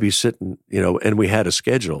we'd be sitting, and we had a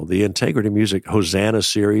schedule. The Integrity Music Hosanna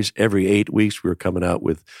series, every 8 weeks we were coming out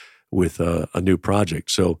with a new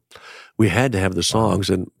project. So we had to have the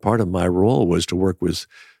songs, and part of my role was to work with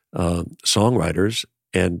songwriters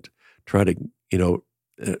and try to,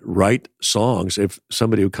 write songs. If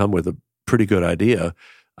somebody would come with a pretty good idea,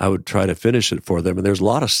 I would try to finish it for them. And there's a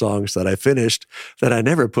lot of songs that I finished that I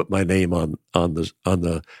never put my name on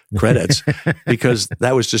the credits because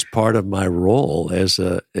that was just part of my role as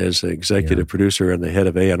an executive producer and the head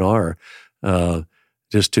of A&R.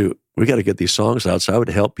 We got to get these songs out. So I would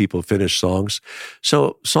help people finish songs.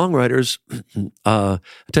 So songwriters, I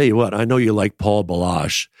tell you what, I know you like Paul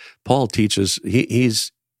Balash. Paul teaches,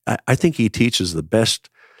 I think he teaches the best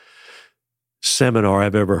seminar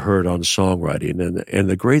I've ever heard on songwriting. And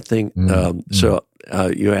the great thing, so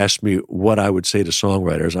you asked me what I would say to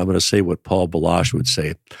songwriters. I'm going to say what Paul Balash would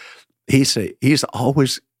say. He's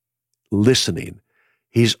always listening.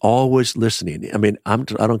 He's always listening. I mean, I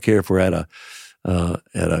don't care if we're at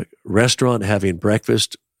a restaurant having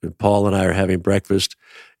breakfast, and Paul and I are having breakfast,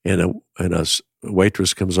 and a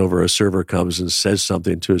waitress comes over, a server comes and says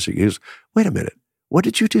something to us. He goes, "Wait a minute, what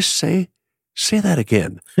did you just say? Say that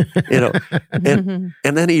again." And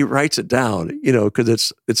then he writes it down,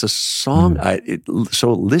 because it's a song.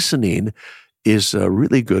 So listening is a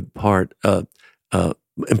really good part,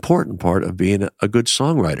 important part of being a good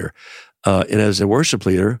songwriter. And as a worship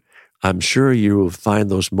leader, I'm sure you will find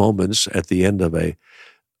those moments at the end of a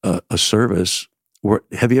service where,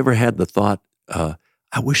 have you ever had the thought,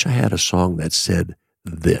 I wish I had a song that said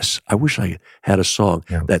this. I wish I had a song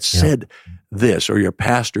that said this, or your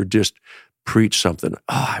pastor just preached something.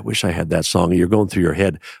 I wish I had that song. And you're going through your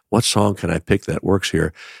head, what song can I pick that works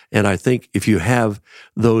here? And I think if you have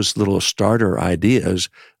those little starter ideas,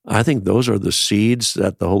 I think those are the seeds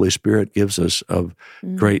that the Holy Spirit gives us of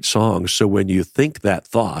great songs. So when you think that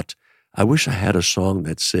thought, I wish I had a song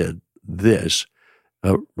that said this,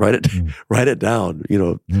 write it down,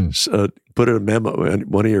 put it in a memo, in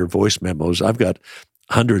one of your voice memos. I've got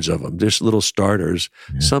hundreds of them, just little starters.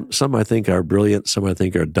 Yeah. Some I think are brilliant, some I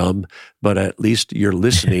think are dumb, but at least you're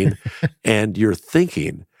listening and you're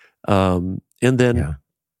thinking. And then,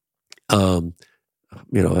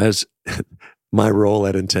 as my role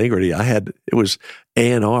at Integrity, it was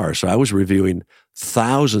A&R, so I was reviewing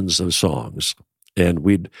thousands of songs,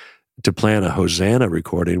 and to plan a Hosanna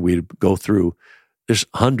recording, we'd go through just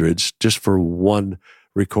hundreds just for one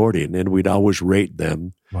recording, and we'd always rate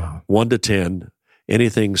them 1 to 10.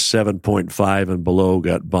 Anything 7.5 and below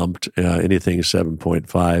got bumped. Anything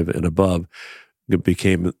 7.5 and above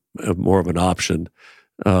became more of an option.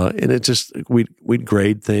 And it just, we'd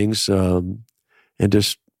grade things and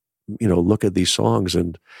just, look at these songs.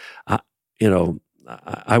 And,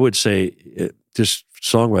 I would say just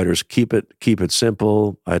songwriters, keep it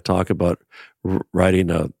simple. I talk about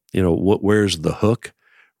writing where's the hook?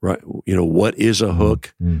 Right, what is a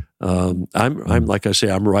hook? I'm like I say,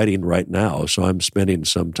 I'm writing right now, so I'm spending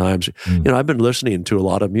some time. I've been listening to a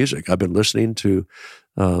lot of music. I've been listening to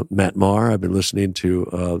Matt Maher. I've been listening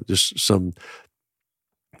to just some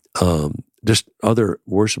just other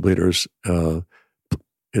worship leaders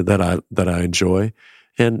that I enjoy,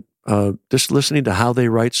 and just listening to how they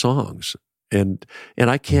write songs. And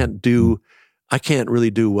I can't really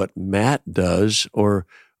do what Matt does or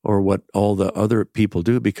what all the other people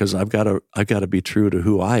do, because I've got to be true to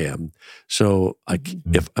who I am. So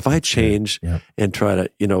if I change and try to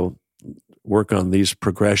work on these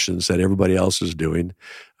progressions that everybody else is doing,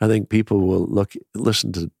 I think people will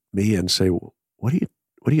listen to me and say, what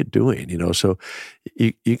are you doing? So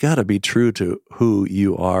you got to be true to who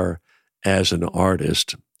you are as an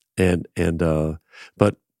artist,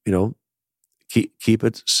 but keep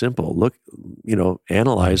it simple. Look,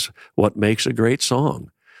 analyze what makes a great song.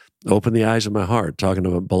 Open the eyes of my heart, talking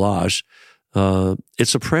about Balash.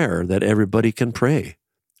 It's a prayer that everybody can pray.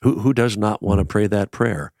 Who does not want to pray that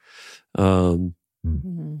prayer?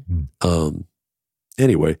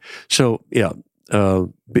 Anyway, so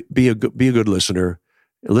be a good listener.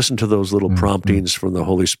 Listen to those little promptings from the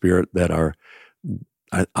Holy Spirit that are,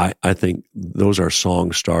 I think those are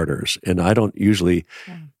song starters. And I don't usually,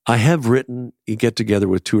 I have written, you get together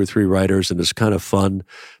with 2 or 3 writers and it's kind of fun,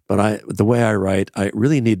 but the way I write, I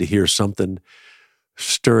really need to hear something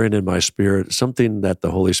stirring in my spirit, something that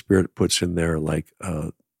the Holy Spirit puts in there, like,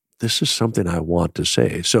 this is something I want to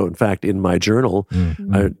say. So, in fact, in my journal,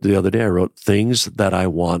 the other day I wrote things that I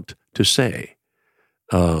want to say.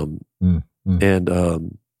 And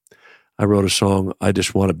I wrote a song, I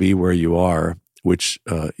Just Want to Be Where You Are, which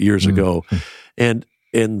years ago. And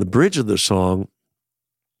in the bridge of the song,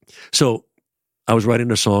 so I was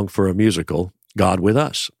writing a song for a musical, God With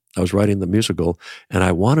Us. I was writing the musical, and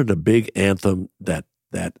I wanted a big anthem that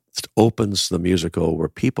opens the musical, where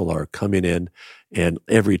people are coming in, and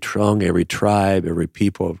every tongue, every tribe, every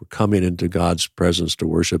people are coming into God's presence to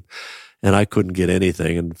worship. And I couldn't get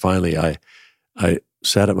anything. And finally, I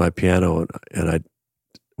sat at my piano, and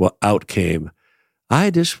out came, I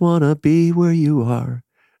just want to be where you are,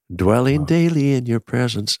 dwelling daily in your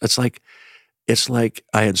presence. It's like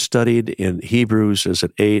I had studied in Hebrews, is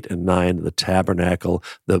it 8 and 9, the tabernacle,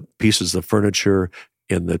 the pieces of furniture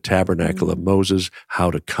in the tabernacle of Moses,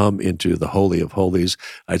 how to come into the Holy of Holies.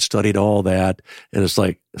 I'd studied all that, and it's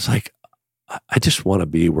like I just want to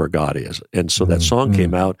be where God is. And so that song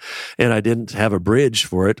came out, and I didn't have a bridge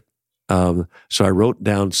for it, so I wrote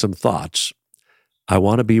down some thoughts. I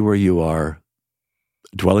want to be where you are,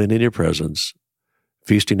 dwelling in your presence,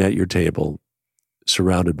 feasting at your table,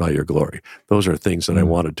 surrounded by your glory. Those are things that I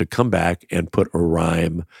wanted to come back and put a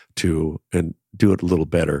rhyme to and do it a little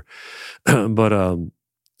better. But I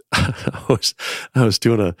was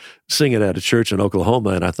singing at a church in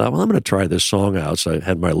Oklahoma, and I thought, well, I'm going to try this song out. So I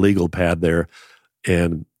had my legal pad there,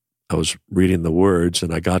 and I was reading the words,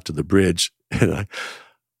 and I got to the bridge, and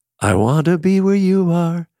I want to be where you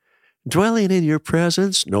are, dwelling in your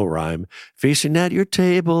presence, no rhyme, feasting at your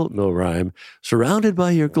table, no rhyme, surrounded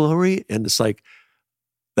by your glory. And it's like,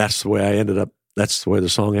 that's the way I ended up. That's the way the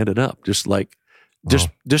song ended up. Just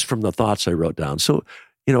from the thoughts I wrote down. So,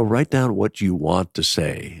 write down what you want to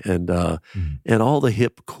say, and all the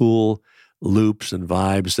hip, cool loops and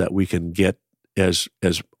vibes that we can get as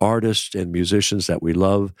artists and musicians that we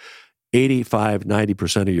love.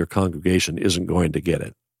 85-90% of your congregation isn't going to get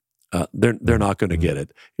it. They're not going to get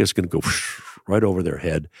it. It's going to go right over their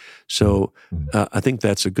head. So I think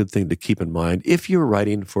that's a good thing to keep in mind if you're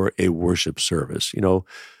writing for a worship service.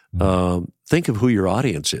 Think of who your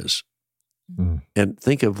audience is, and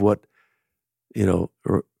think of what,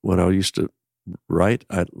 when I used to write,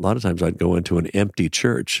 a lot of times I'd go into an empty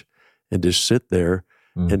church and just sit there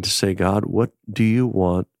and to say, God, what do you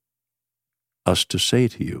want us to say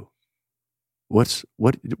to you? What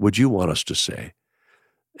would you want us to say?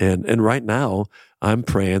 And right now, I'm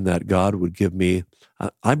praying that God would give me,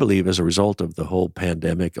 I believe as a result of the whole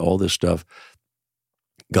pandemic, all this stuff,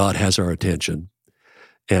 God has our attention.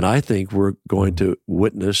 And I think we're going to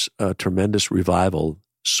witness a tremendous revival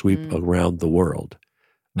sweep around the world.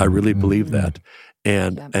 I really believe that.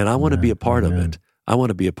 And I want to be a part of it. I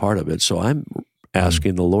want to be a part of it. So I'm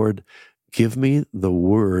asking the Lord, give me the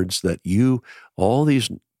words that all these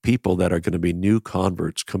people that are going to be new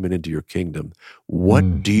converts coming into your kingdom,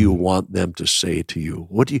 what do you want them to say to you?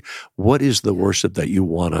 What is the worship that you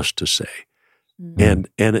want us to say? And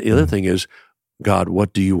the other thing is, God,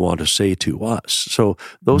 what do you want to say to us? So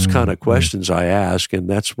those kind of questions I ask, and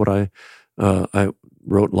that's what I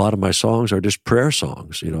wrote. A lot of my songs are just prayer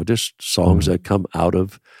songs, just songs that come out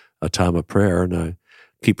of a time of prayer, and I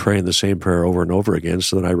keep praying the same prayer over and over again.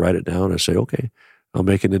 So then I write it down and I say, okay, I'll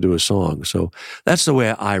make it into a song. So that's the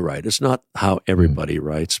way I write. It's not how everybody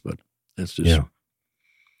writes, but that's just... Yeah.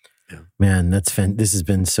 Man, this has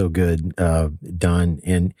been so good, Don.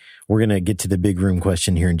 And we're going to get to the big room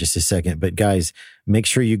question here in just a second. But guys, make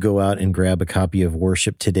sure you go out and grab a copy of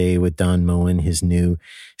Worship Today with Don Moen, his new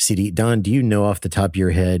CD. Don, do you know off the top of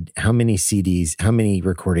your head, how many CDs, how many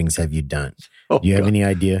recordings have you done? Do you have any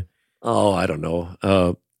idea? Oh, I don't know.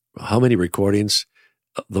 How many recordings?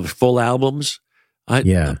 The full albums?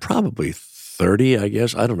 Probably 30, I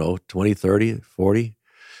guess. I don't know, 20, 30, 40.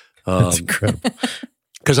 That's incredible.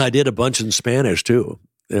 Because I did a bunch in Spanish too.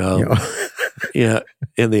 Yeah,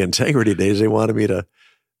 in the Integrity days, they wanted me to.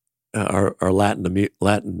 Our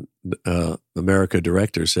Latin America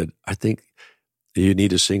director said, "I think you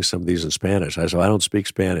need to sing some of these in Spanish." I said, "I don't speak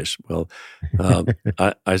Spanish." Well,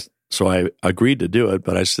 so I agreed to do it,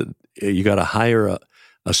 but I said, "You got to hire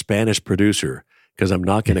a Spanish producer because I'm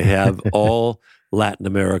not going to have all Latin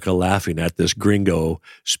America laughing at this gringo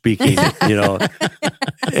speaking,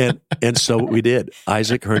 And so we did.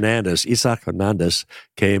 Isaac Hernandez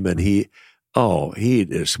came, and he oh, he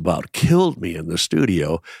just about killed me in the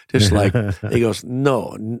studio. Just like, he goes,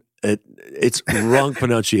 no, it's wrong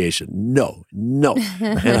pronunciation. No.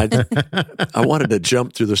 And I wanted to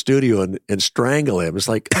jump through the studio and strangle him. It's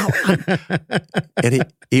like, oh. And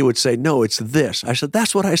he would say, no, it's this. I said,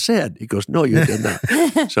 that's what I said. He goes, no, you did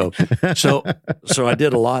not. So I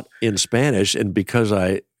did a lot in Spanish, and because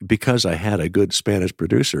I had a good Spanish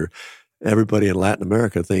producer, everybody in Latin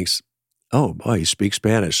America thinks, oh boy, he speaks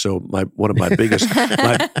Spanish. So one of my biggest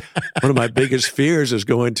fears is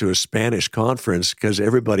going to a Spanish conference, because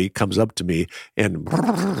everybody comes up to me and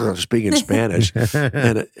speaking Spanish,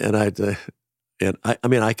 and I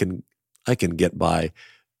mean I can get by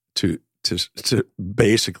to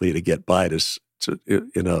basically to get by to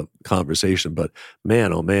in a conversation, but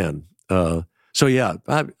man, oh man. So yeah,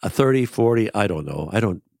 30, 40, I don't know. I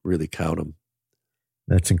don't really count them.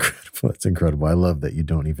 That's incredible. That's incredible. I love that you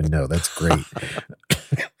don't even know. That's great.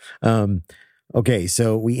 Okay,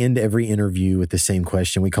 so we end every interview with the same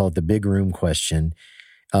question. We call it the big room question.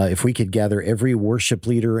 If we could gather every worship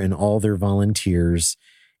leader and all their volunteers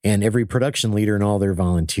and every production leader and all their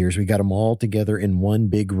volunteers, we got them all together in one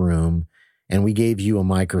big room, and we gave you a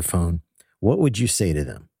microphone, what would you say to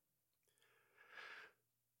them?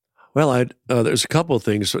 Well, there's a couple of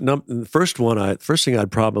things. The first thing I'd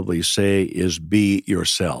probably say is be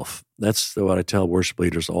yourself. That's what I tell worship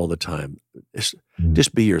leaders all the time.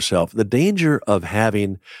 Just be yourself. The danger of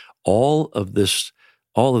having all of this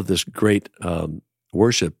great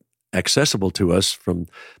worship accessible to us from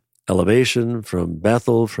Elevation, from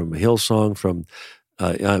Bethel, from Hillsong, from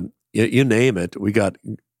you name it. We got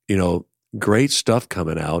great stuff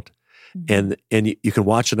coming out, and you can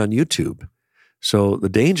watch it on YouTube. So the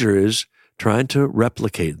danger is trying to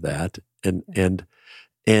replicate that, and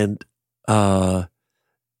I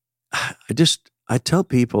tell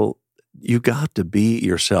people, you got to be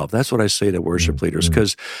yourself. That's what I say to worship leaders,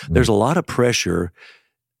 because there's a lot of pressure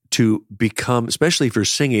to become, especially if you're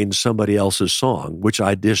singing somebody else's song, which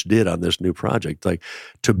I just did on this new project, like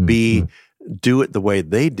to do it the way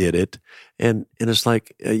they did it, and it's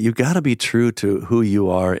like you got to be true to who you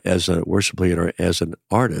are as a worship leader, as an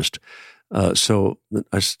artist. So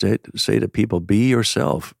I say to people, be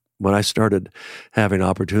yourself. When I started having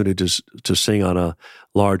opportunities to sing on a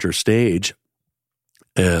larger stage,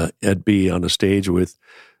 I'd be on a stage with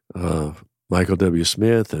Michael W.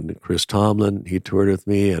 Smith and Chris Tomlin. He toured with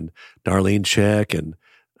me, and Darlene Check and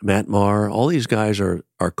Matt Maher. All these guys are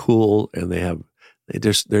cool, and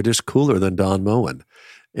they're just cooler than Don Moen.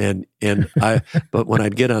 But when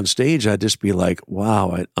I'd get on stage, I'd just be like,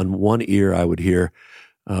 wow. On one ear, I would hear,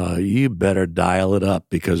 you better dial it up,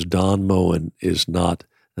 because Don Moen is not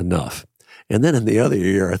enough. And then in the other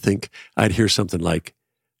ear, I think I'd hear something like,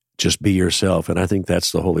 just be yourself. And I think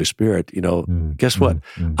that's the Holy Spirit. Guess what?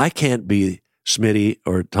 I can't be Smitty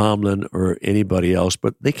or Tomlin or anybody else,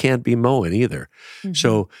 but they can't be Moen either.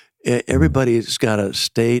 So everybody's got to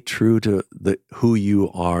stay true to who you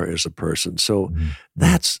are as a person. So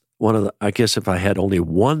that's one of I guess if I had only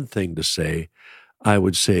one thing to say, I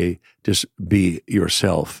would say just be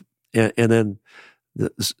yourself. And then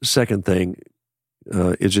the second thing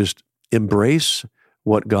is just embrace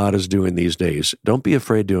what God is doing these days. Don't be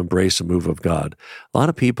afraid to embrace a move of God. A lot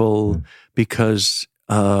of people, because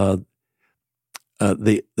they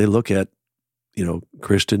look at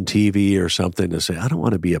Christian TV or something to say, I don't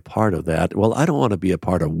want to be a part of that. Well, I don't want to be a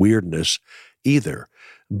part of weirdness either.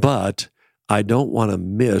 But I don't want to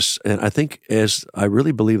miss, and I think I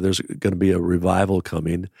really believe there's going to be a revival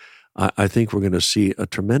coming. I think we're going to see a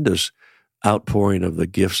tremendous outpouring of the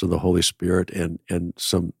gifts of the Holy Spirit, and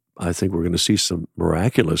I think we're going to see some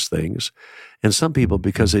miraculous things. And some people,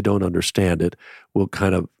 because they don't understand it, will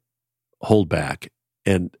kind of hold back.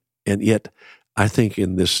 And yet, I think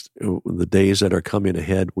in the days that are coming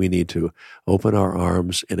ahead, we need to open our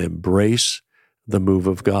arms and embrace the move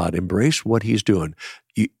of God, embrace what He's doing.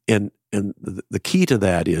 And the key to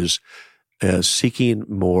that is seeking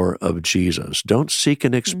more of Jesus. Don't seek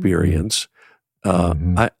an experience.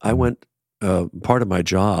 I went, part of my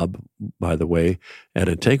job, by the way, at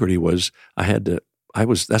Integrity was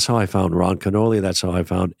that's how I found Ron Canoli. That's how I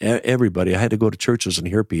found everybody. I had to go to churches and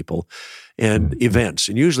hear people and events.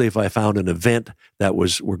 And usually if I found an event that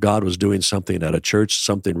was where God was doing something at a church,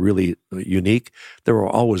 something really unique, there were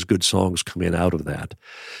always good songs coming out of that.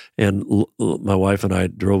 And my wife and I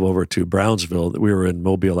drove over to Brownsville. We were in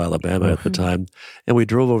Mobile, Alabama at the time. And we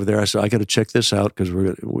drove over there. I said, I got to check this out because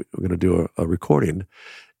we're going to do a recording.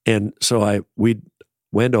 And so we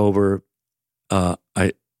went over.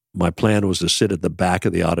 My plan was to sit at the back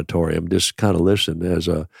of the auditorium, just kind of listen as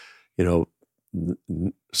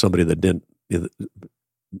somebody that didn't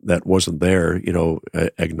that wasn't there,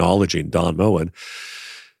 acknowledging Don Moen.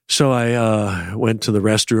 So I went to the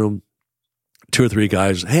restroom. 2 or 3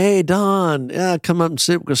 guys, hey, Don, come up and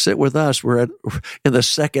sit with us. We're in the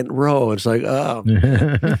second row. It's like, oh.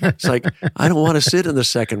 It's like, I don't want to sit in the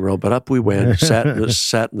second row, but up we went, sat in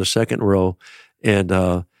the second row. And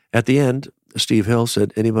at the end, Steve Hill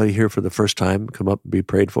said, anybody here for the first time, come up and be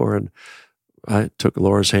prayed for. And I took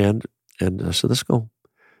Laura's hand and I said, let's go.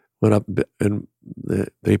 Went up and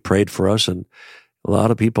they prayed for us. And a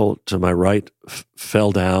lot of people to my right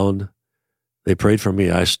fell down. They prayed for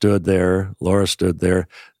me. I stood there. Laura stood there.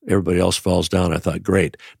 Everybody else falls down. I thought,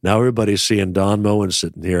 great. Now everybody's seeing Don Moen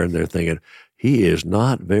sitting here, and they're thinking, he is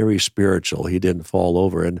not very spiritual. He didn't fall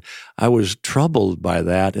over. And I was troubled by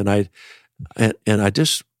that. And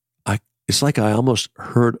it's like I almost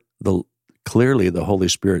heard clearly the Holy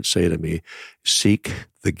Spirit say to me, seek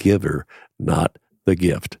the giver, not the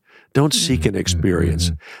gift. Don't seek an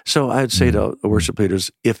experience. So I'd say to worship leaders,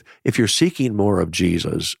 if you're seeking more of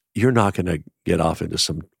Jesus, you're not going to get off into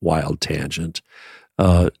some wild tangent.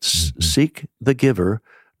 Seek the giver,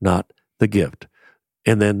 not the gift.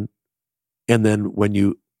 And then when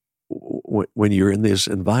you're in this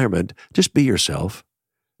environment, just be yourself.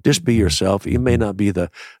 Just be yourself. You may not be the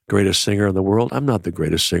greatest singer in the world. I'm not the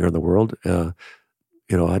greatest singer in the world. I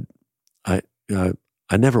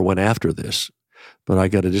never went after this. But I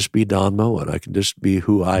got to just be Don Moen. I can just be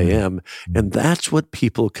who I am. And that's what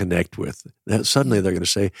people connect with. That suddenly they're going to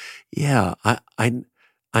say, yeah,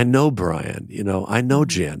 I know Brian, I know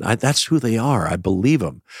Jen. That's who they are. I believe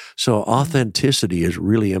them. So authenticity is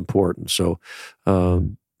really important. So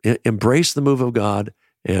embrace the move of God,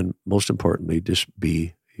 and most importantly, just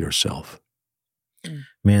be yourself.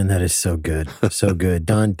 Man, that is so good. So good.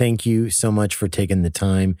 Don, thank you so much for taking the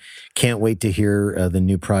time. Can't wait to hear the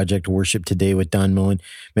new project, Worship Today with Don Moen.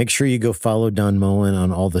 Make sure you go follow Don Moen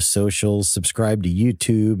on all the socials, subscribe to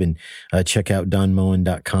YouTube, and check out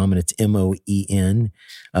donmoen.com, and it's MOEN.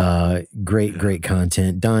 Great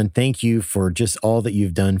content. Don, thank you for just all that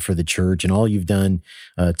you've done for the church and all you've done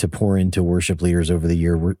to pour into worship leaders over the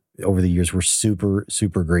years. We're super,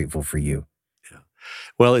 super grateful for you. Yeah.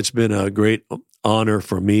 Well, it's been a great honor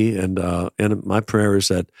for me, and my prayer is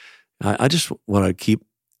that I just want to keep,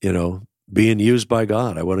 being used by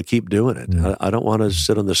God. I want to keep doing it. I don't want to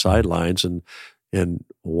sit on the sidelines and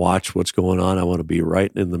watch what's going on. I want to be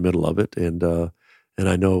right in the middle of it, and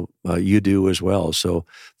I know you do as well. So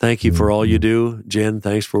thank you for all you do, Jen.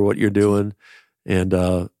 Thanks for what you're doing, and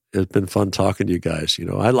it's been fun talking to you guys.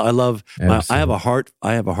 I love. I have a heart.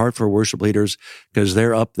 I have a heart for worship leaders because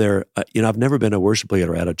they're up there. I've never been a worship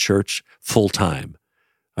leader at a church full time.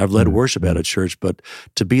 I've led worship at a church, but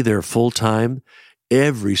to be there full time,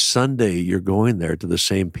 every Sunday you're going there to the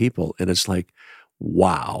same people, and it's like,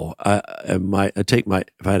 wow. If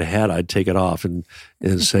I had a hat, I'd take it off and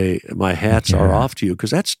say, my hats are off to you,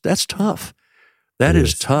 because that's tough. That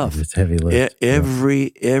is tough. It's heavy lift.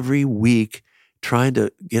 Every week, trying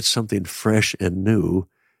to get something fresh and new,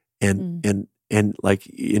 and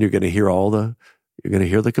you're going to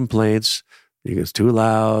hear the complaints. It's too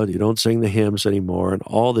loud. You don't sing the hymns anymore, and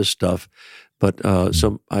all this stuff. But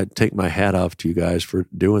so I take my hat off to you guys for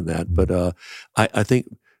doing that. But I think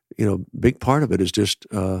big part of it is just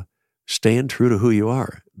staying true to who you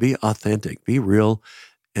are. Be authentic. Be real,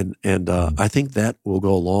 and I think that will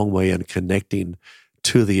go a long way in connecting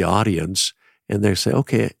to the audience. And they say,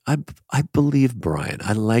 okay, I believe Brian.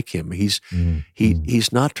 I like him. He's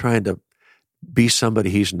not trying to be somebody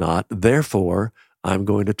he's not. Therefore, I'm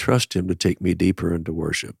going to trust him to take me deeper into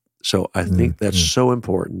worship. So I think that's so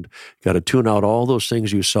important. Got to tune out all those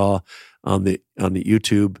things you saw on the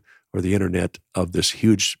YouTube or the internet of this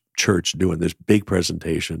huge church doing this big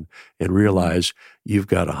presentation, and realize you've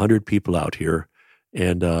got 100 people out here,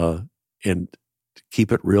 and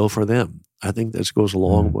keep it real for them. I think this goes a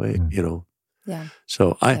long way, Yeah.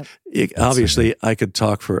 So obviously I could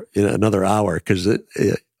talk for another hour, because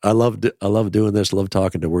I love doing this. Love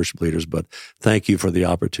talking to worship leaders. But thank you for the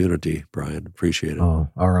opportunity, Brian. Appreciate it. Oh,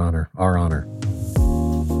 our honor. Our honor.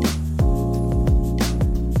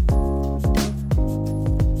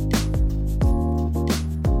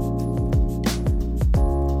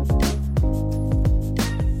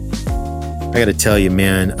 I got to tell you,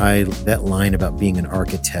 man, that line about being an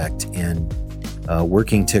architect and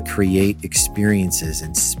working to create experiences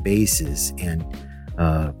and spaces and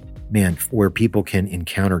where people can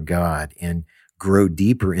encounter God and grow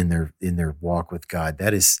deeper in their walk with God.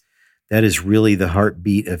 That is really the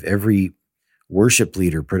heartbeat of every worship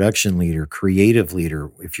leader, production leader, creative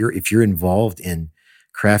leader. If you're involved in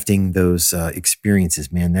crafting those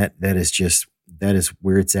experiences, man, that is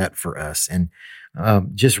where it's at for us. And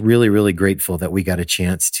just really, really grateful that we got a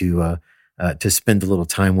chance to spend a little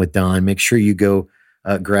time with Don. Make sure you go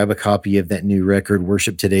grab a copy of that new record,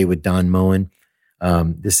 Worship Today with Don Moen.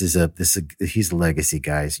 He's a legacy,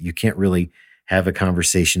 guys. You can't really have a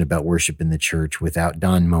conversation about worship in the church without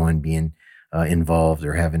Don Moen being involved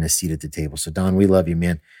or having a seat at the table. So Don, we love you,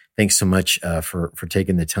 man. Thanks so much for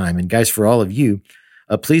taking the time. And guys, for all of you,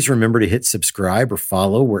 please remember to hit subscribe or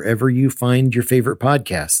follow wherever you find your favorite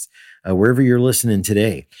podcasts, wherever you're listening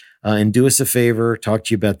today. And do us a favor, talked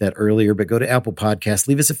to you about that earlier, but go to Apple Podcasts,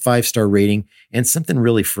 leave us a 5-star rating and something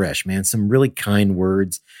really fresh, man, some really kind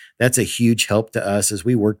words. That's a huge help to us as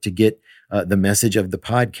we work to get the message of the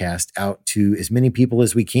podcast out to as many people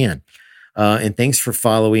as we can. And thanks for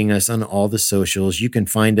following us on all the socials. You can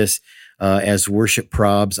find us as Worship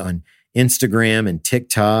Probs on Instagram and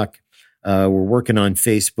TikTok. We're working on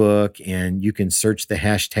Facebook, and you can search the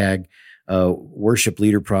hashtag Worship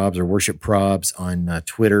Leader Probs or Worship Probs on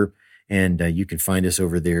Twitter, and you can find us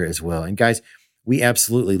over there as well. And guys, we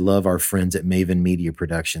absolutely love our friends at Maven Media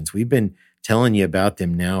Productions. We've been telling you about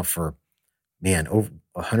them now for, over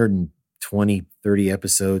 120, 30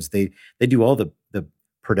 episodes. They do all the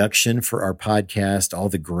production for our podcast, all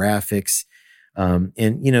the graphics, and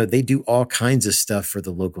they do all kinds of stuff for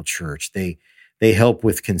the local church. They help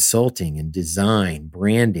with consulting and design,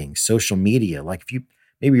 branding, social media. Like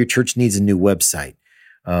maybe your church needs a new website.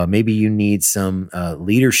 Maybe you need some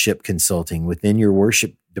leadership consulting within your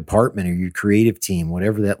worship department or your creative team,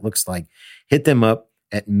 whatever that looks like. Hit them up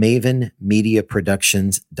at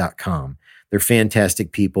mavenmediaproductions.com. They're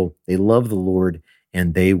fantastic people. They love the Lord,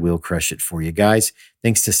 and they will crush it for you. Guys,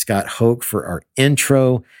 thanks to Scott Hoke for our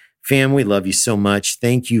intro. Fam, we love you so much.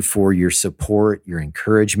 Thank you for your support, your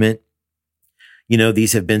encouragement.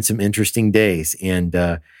 These have been some interesting days, and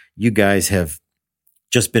you guys have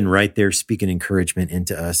just been right there speaking encouragement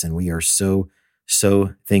into us, and we are so,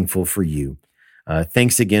 so thankful for you.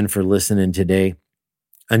 Thanks again for listening today.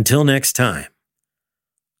 Until next time,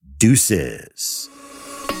 deuces.